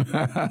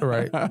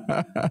 Right.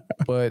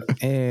 But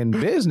in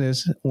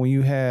business, when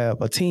you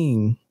have a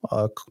team,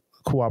 a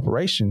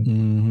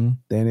cooperation,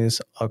 then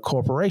it's a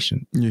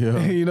corporation.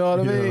 Yeah. You know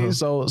what I mean?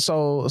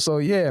 So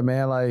yeah,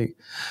 man, like,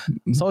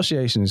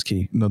 association is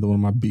key. Another one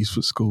of my beefs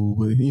with school,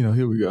 but, you know,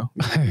 here we go.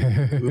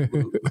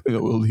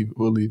 We'll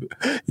leave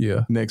it.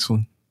 Yeah. Next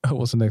one.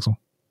 What's the next one?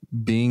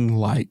 Being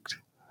liked.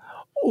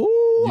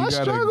 Ooh, I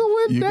struggle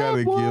with that. You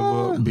gotta give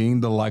up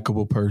being the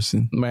likable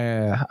person.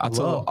 Man, I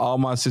told all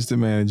my assistant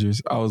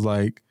managers, I was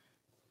like,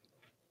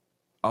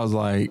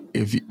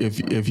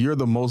 if you're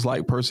the most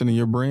liked person in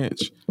your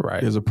branch,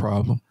 right, there's a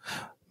problem.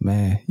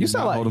 Man, you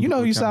sound like, you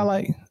know, you sound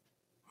like,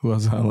 who I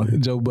sound like?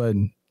 Joe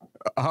Budden.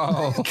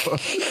 Oh,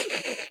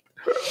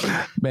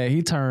 man,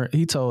 he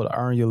told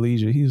Earn Your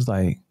Leisure, he was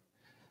like,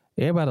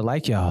 everybody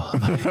like y'all.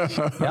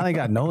 Y'all ain't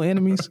got no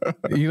enemies.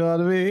 You know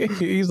what I mean?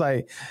 He's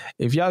like,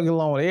 if y'all get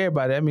along with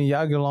everybody, that means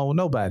y'all get along with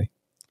nobody.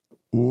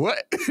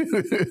 What?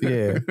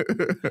 Yeah.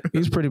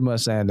 He's pretty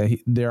much saying that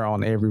they're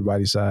on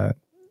everybody's side.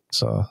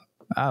 So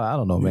I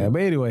don't know, man.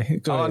 But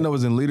anyway, all I know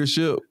is in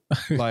leadership,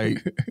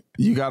 like,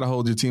 you got to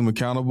hold your team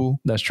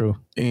accountable. That's true.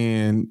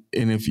 And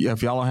if y'all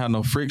don't have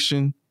no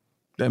friction,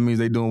 that means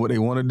they doing what they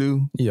want to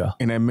do. Yeah.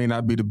 And that may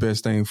not be the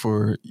best thing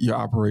for your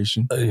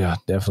operation. Yeah,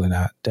 definitely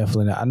not.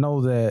 Definitely not. I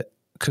know that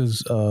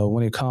because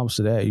when it comes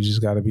to that, you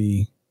just got to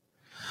be,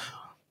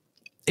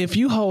 if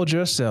you hold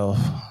yourself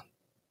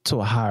to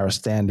a higher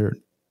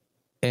standard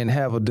and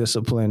have a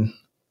discipline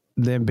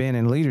than being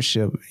in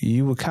leadership,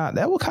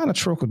 that will kind of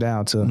trickle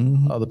down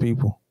to other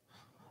people.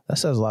 That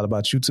says a lot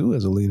about you too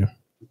as a leader.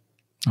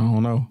 I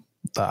don't know.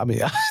 I mean,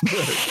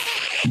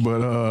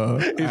 but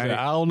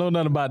I don't know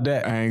nothing about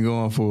that. I ain't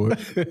going for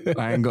it.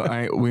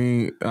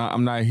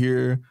 I'm not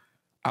here.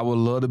 I would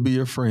love to be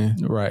your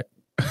friend. Right.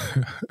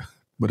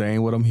 But that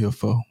ain't what I'm here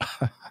for.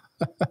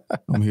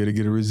 I'm here to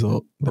get a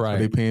result. That's Right. what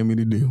they paying me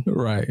to do.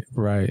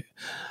 Right.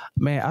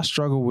 Man, I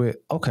struggle with,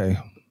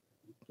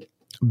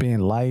 being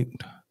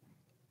liked.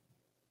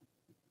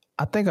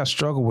 I think I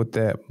struggle with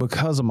that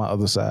because of my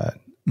other side.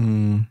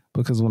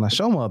 Because when I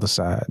show my other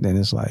side, then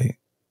it's like,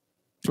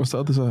 what's the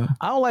other side?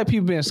 I don't like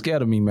people being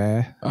scared of me,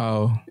 man.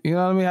 Oh, you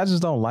know what I mean? I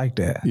just don't like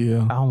that.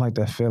 Yeah, I don't like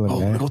that feeling,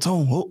 man. Go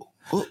Tone.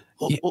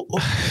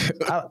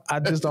 I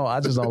just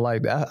don't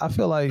like that. I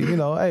feel like,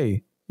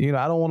 hey,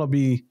 I don't want to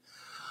be,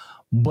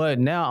 but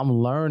now I'm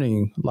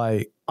learning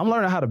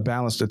how to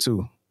balance the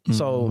two.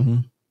 So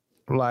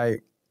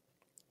like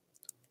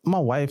my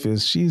wife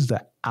she's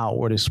the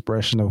outward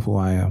expression of who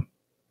I am.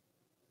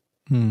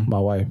 My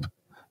wife,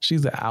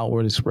 she's the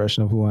outward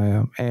expression of who I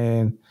am.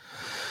 And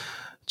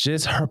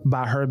just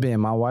by her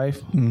being my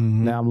wife,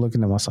 now I'm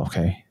looking at myself,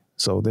 okay,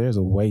 so there's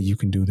a way you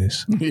can do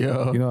this.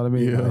 Yeah. You know what I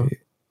mean? Yeah.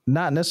 Like,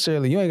 not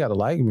necessarily, you ain't got to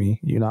like me.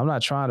 I'm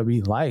not trying to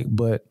be liked,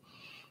 but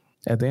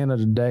at the end of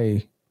the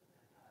day,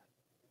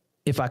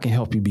 if I can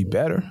help you be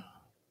better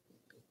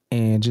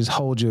and just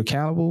hold you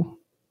accountable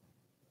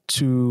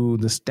to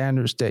the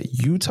standards that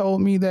you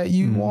told me that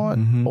you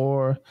want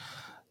or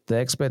the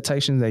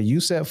expectations that you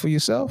set for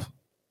yourself,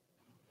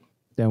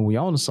 then we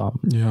own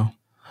something. Yeah.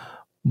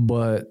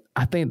 But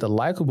I think the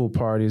likable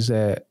part is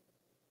that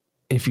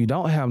if you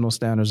don't have no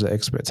standards or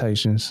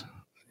expectations,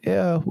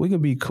 yeah, we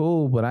can be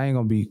cool, but I ain't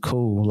gonna be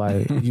cool.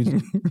 Like,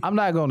 I'm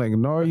not gonna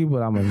ignore you,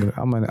 but I'm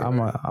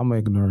gonna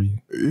ignore you.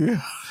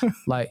 Yeah.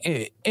 Like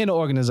in an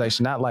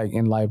organization, not like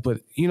in life,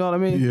 but you know what I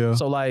mean? Yeah.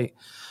 So like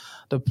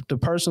the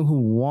person who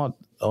want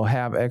or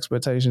have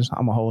expectations,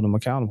 I'm gonna hold them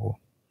accountable.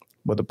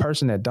 But the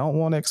person that don't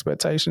want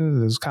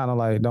expectations is kind of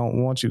like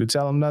don't want you to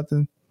tell them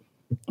nothing.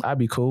 I'd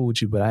be cool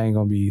with you, but I ain't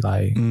gonna be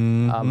like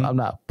I'm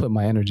not putting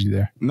my energy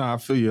there. No, I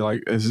feel you.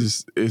 Like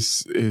it's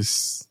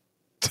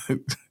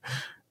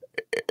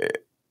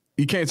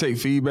you can't take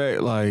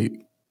feedback. Like,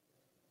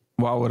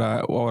 why would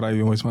I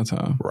even waste my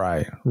time?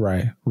 Right.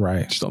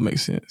 It just don't make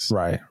sense.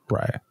 Right.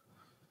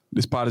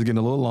 This pot is getting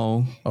a little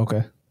long.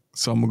 Okay.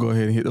 So I'm gonna go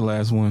ahead and hit the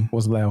last one.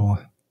 What's the last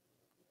one?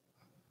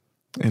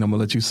 And I'm gonna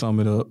let you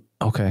sum it up.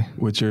 Okay.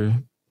 With your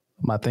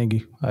my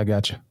thingy. I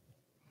got you.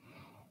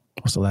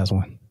 What's the last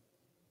one?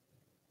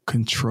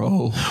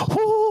 Control.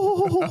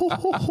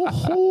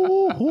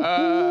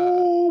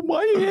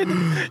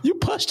 You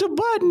pushed the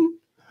button.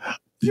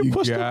 You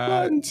pushed the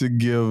button. To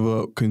give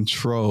up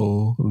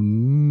control.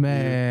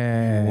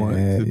 Man. You want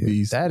to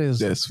be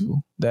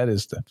successful. That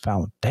is the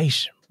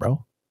foundation,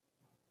 bro.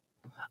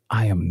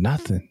 I am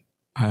nothing.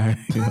 I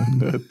am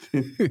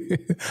nothing.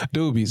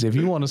 Doobies, if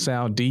you want to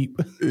sound deep,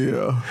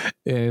 yeah.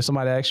 And if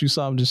somebody asks you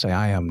something, just say,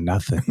 I am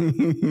nothing.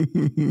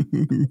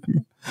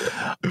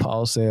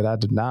 Paul said, I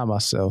deny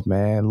myself,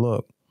 man.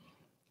 Look,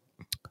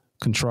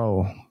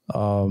 control.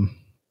 I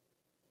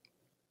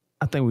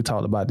think we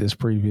talked about this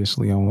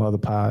previously on other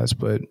pods,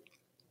 but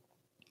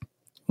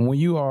when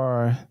you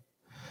are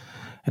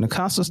in a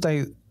constant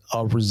state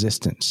of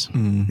resistance,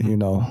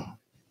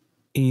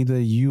 either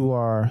you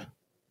are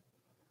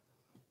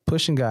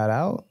pushing God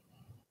out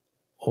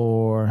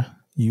or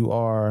you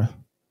are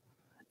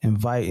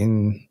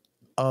inviting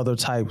other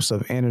types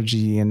of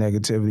energy and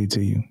negativity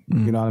to you.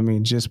 You know what I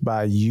mean? Just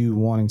by you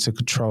wanting to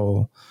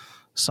control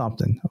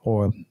something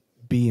or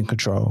be in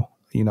control,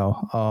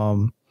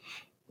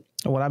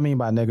 what I mean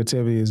by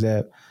negativity is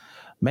that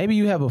maybe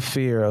you have a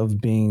fear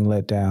of being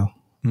let down.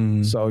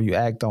 So you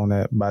act on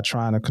that by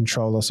trying to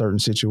control a certain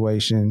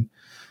situation,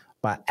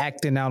 by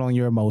acting out on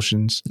your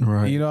emotions.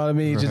 Right. You know what I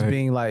mean? Right. Just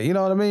being like, you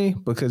know what I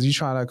mean? Because you're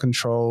trying to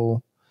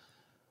control,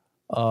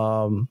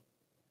 the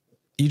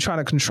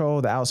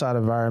outside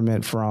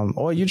environment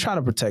or you're trying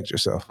to protect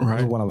yourself. Right.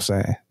 Is what I'm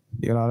saying.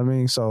 You know what I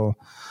mean? So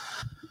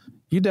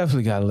you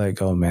definitely got to let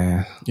go,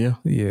 man. Yeah.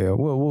 Yeah.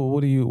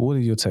 What do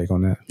you take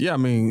on that? Yeah. I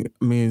mean,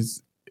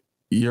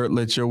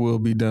 let your will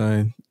be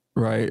done.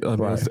 Right.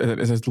 Right.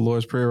 That's the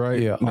Lord's Prayer, right?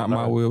 Yeah. Not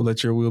my will,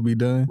 let your will be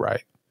done.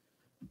 Right.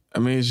 I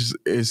mean,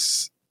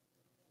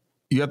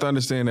 you have to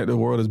understand that the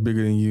world is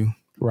bigger than you.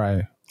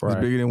 Right. It's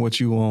bigger than what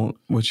you want,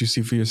 what you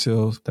see for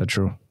yourself. That's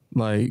true.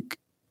 Like,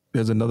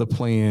 there's another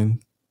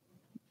plan.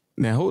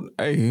 Now,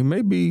 it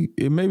may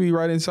be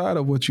right inside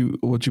of what you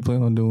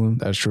plan on doing.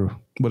 That's true.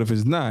 But if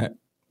it's not,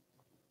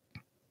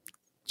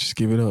 just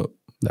give it up.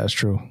 That's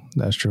true.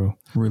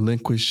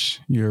 Relinquish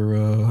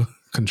your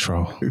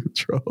control.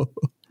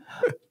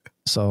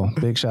 So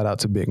big shout out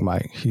to Big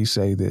Mike. He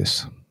said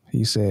this.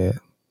 He said,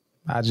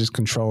 I just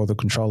control the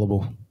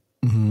controllable.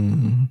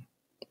 And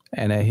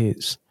that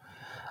hits.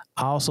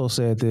 I also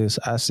said this.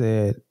 I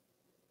said,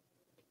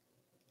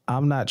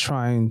 I'm not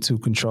trying to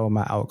control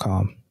my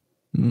outcome.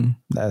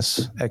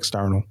 That's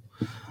external.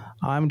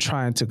 I'm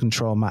trying to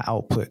control my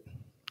output.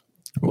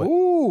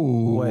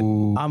 What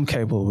I'm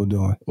capable of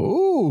doing.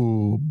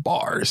 Ooh,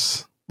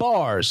 bars.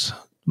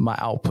 My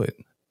output.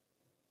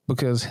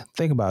 Because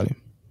think about it.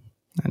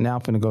 And now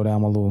I'm finna go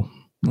down my little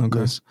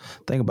list.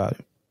 Think about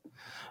it.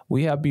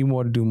 We have Be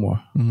More to Do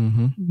More.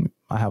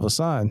 I have a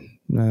son,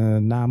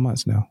 9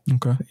 months now.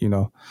 Okay.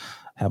 I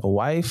have a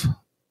wife.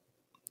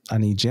 I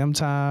need gym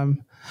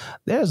time.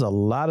 There's a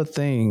lot of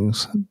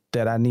things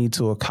that I need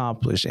to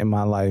accomplish in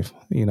my life,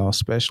 you know,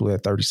 especially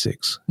at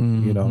 36,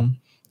 you know,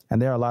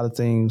 and there are a lot of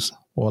things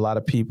or a lot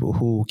of people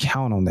who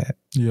count on that,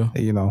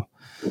 you know.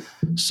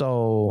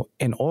 So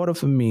in order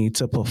for me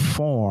to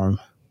perform,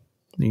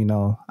 you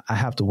know, I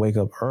have to wake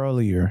up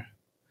earlier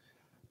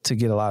to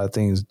get a lot of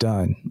things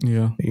done.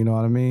 Yeah. You know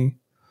what I mean?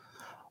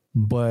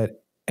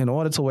 But in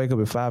order to wake up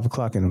at 5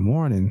 o'clock in the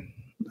morning,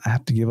 I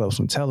have to give up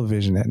some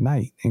television at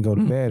night and go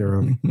to bed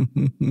early,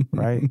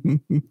 right?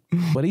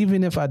 But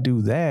even if I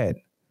do that,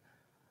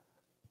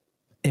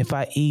 if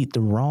I eat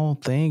the wrong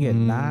thing at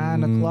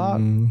 9 o'clock,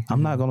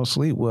 I'm not going to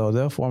sleep well.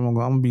 Therefore, I'm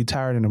going to be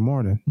tired in the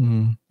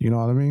morning. You know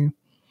what I mean?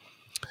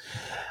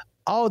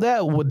 All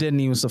that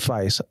didn't even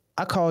suffice.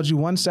 I called you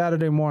one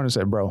Saturday morning and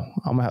said, bro, I'm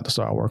going to have to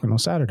start working on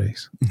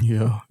Saturdays.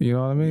 Yeah. You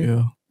know what I mean?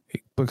 Yeah.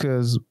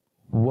 Because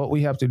what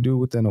we have to do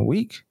within a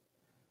week,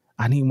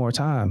 I need more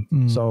time.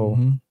 So,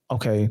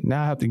 okay,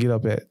 now I have to get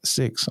up at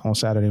 6 on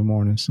Saturday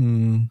mornings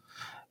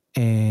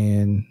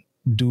and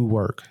do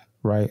work,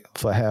 right,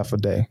 for half a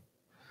day.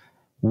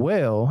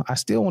 Well, I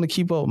still want to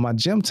keep up my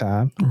gym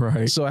time.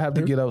 Right. So I have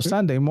to get up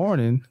Sunday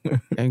morning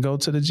and go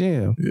to the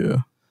gym. Yeah.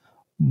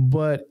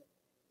 But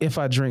if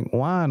I drink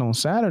wine on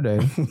Saturday,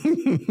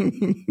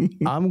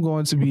 I'm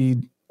going to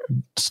be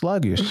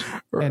sluggish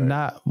and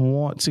not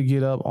want to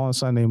get up on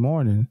Sunday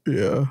morning.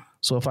 Yeah.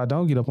 So if I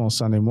don't get up on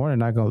Sunday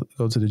morning and I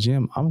go to the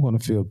gym, I'm going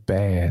to feel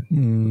bad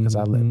because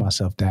I let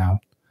myself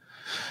down,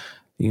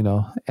 you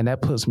know, and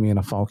that puts me in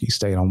a funky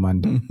state on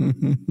Monday.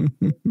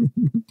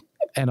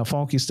 And a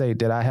funky state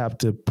that I have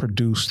to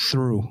produce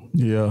through.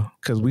 Yeah.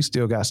 Because we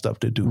still got stuff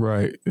to do.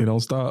 Right. It don't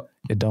stop.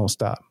 It don't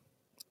stop.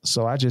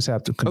 So I just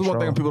have to control. That's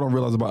one thing people don't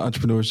realize about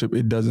entrepreneurship.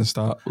 It doesn't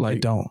stop. Like,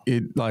 it don't.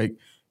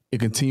 It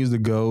continues to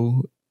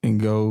go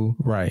and go.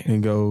 Right.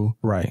 And go.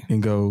 Right.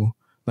 And go.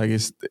 Like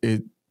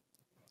it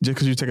just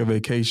because you take a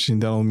vacation,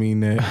 that don't mean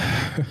that,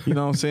 you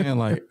know what I'm saying?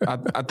 Like, I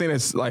think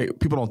that's like,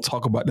 people don't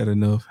talk about that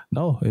enough.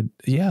 No, it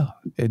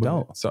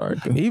don't. Sorry.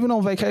 Even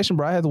on vacation,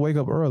 bro, I had to wake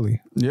up early.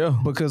 Yeah.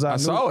 Because I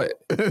saw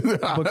it.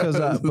 because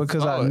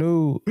I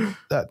knew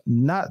that,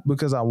 not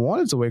because I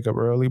wanted to wake up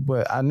early,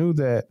 but I knew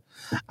that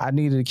I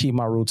needed to keep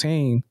my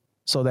routine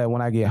so that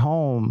when I get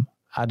home,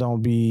 I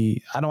don't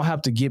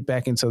have to get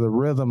back into the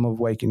rhythm of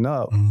waking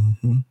up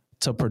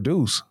to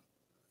produce.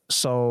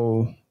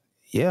 So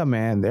yeah,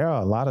 man, there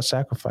are a lot of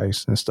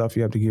sacrifice and stuff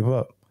you have to give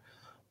up.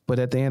 But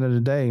at the end of the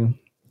day,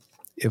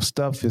 if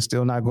stuff is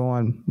still not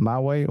going my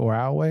way or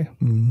our way,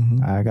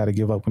 I got to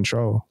give up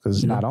control because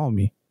it's not on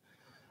me.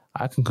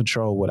 I can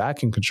control what I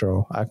can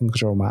control. I can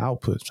control my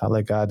outputs. I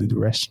let God do the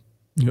rest.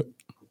 Yep.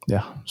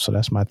 Yeah. So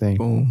that's my thing.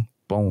 Boom.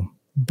 Boom.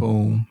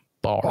 Boom.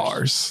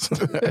 Bars.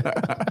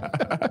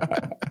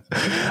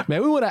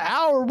 Man, we went an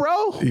hour,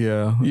 bro.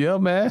 Yeah. Yeah,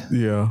 man.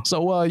 Yeah.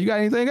 So you got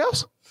anything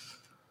else?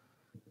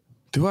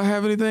 Do I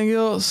have anything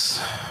else?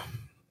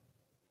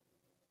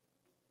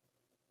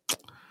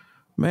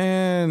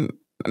 Man,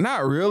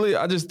 not really.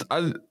 I just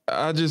want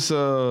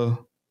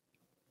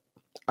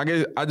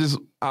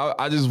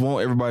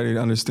everybody to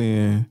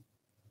understand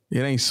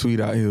it ain't sweet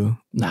out here.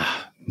 Nah.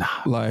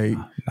 Like,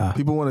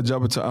 people want to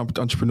jump into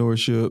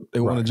entrepreneurship. They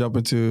want to jump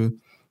into,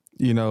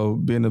 you know,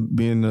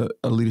 being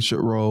a leadership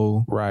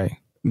role. Right.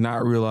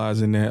 Not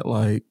realizing that,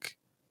 like,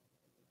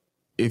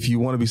 if you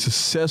want to be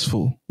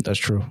successful, that's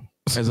true,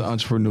 as an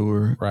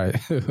entrepreneur, right,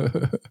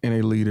 and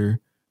a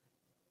leader,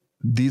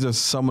 these are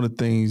some of the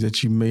things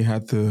that you may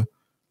have to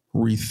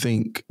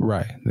rethink.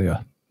 Right.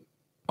 Yeah.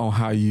 On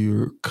how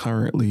you're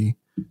currently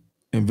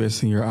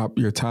investing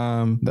your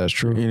time. That's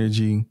true. Your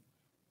energy,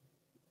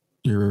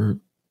 your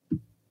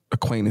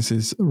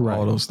acquaintances,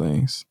 all those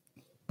things.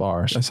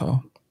 Bars. That's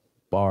all.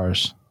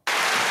 Bars.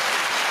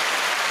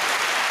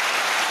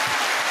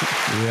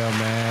 Yeah,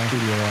 man.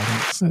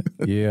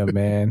 Yeah,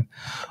 man.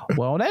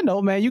 Well, on that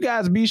note, man, you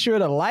guys be sure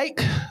to like,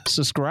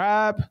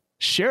 subscribe,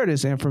 share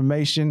this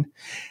information.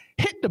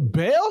 Hit the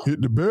bell.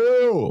 Hit the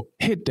bell.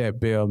 Hit that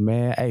bell,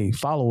 man. Hey,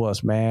 follow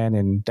us, man,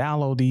 and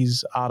download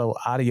these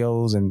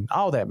audios and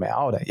all that, man.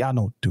 All that. Y'all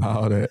know do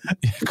all that.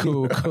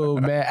 Cool,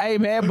 man. Hey,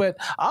 man, but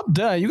I'm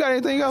done. You got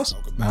anything else?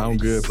 Nah, I'm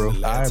good, bro.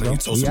 All right, bro.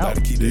 We out.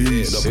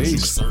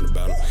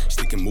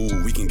 Stick and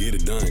move, we can get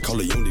it done. Call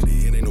it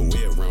unity, it ain't no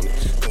way around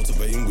it.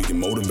 Cultivating, we get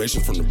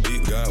motivation from the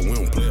big guy. We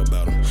don't play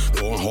about him.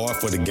 Going hard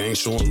for the game,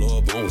 showing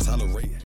love, on tolerate.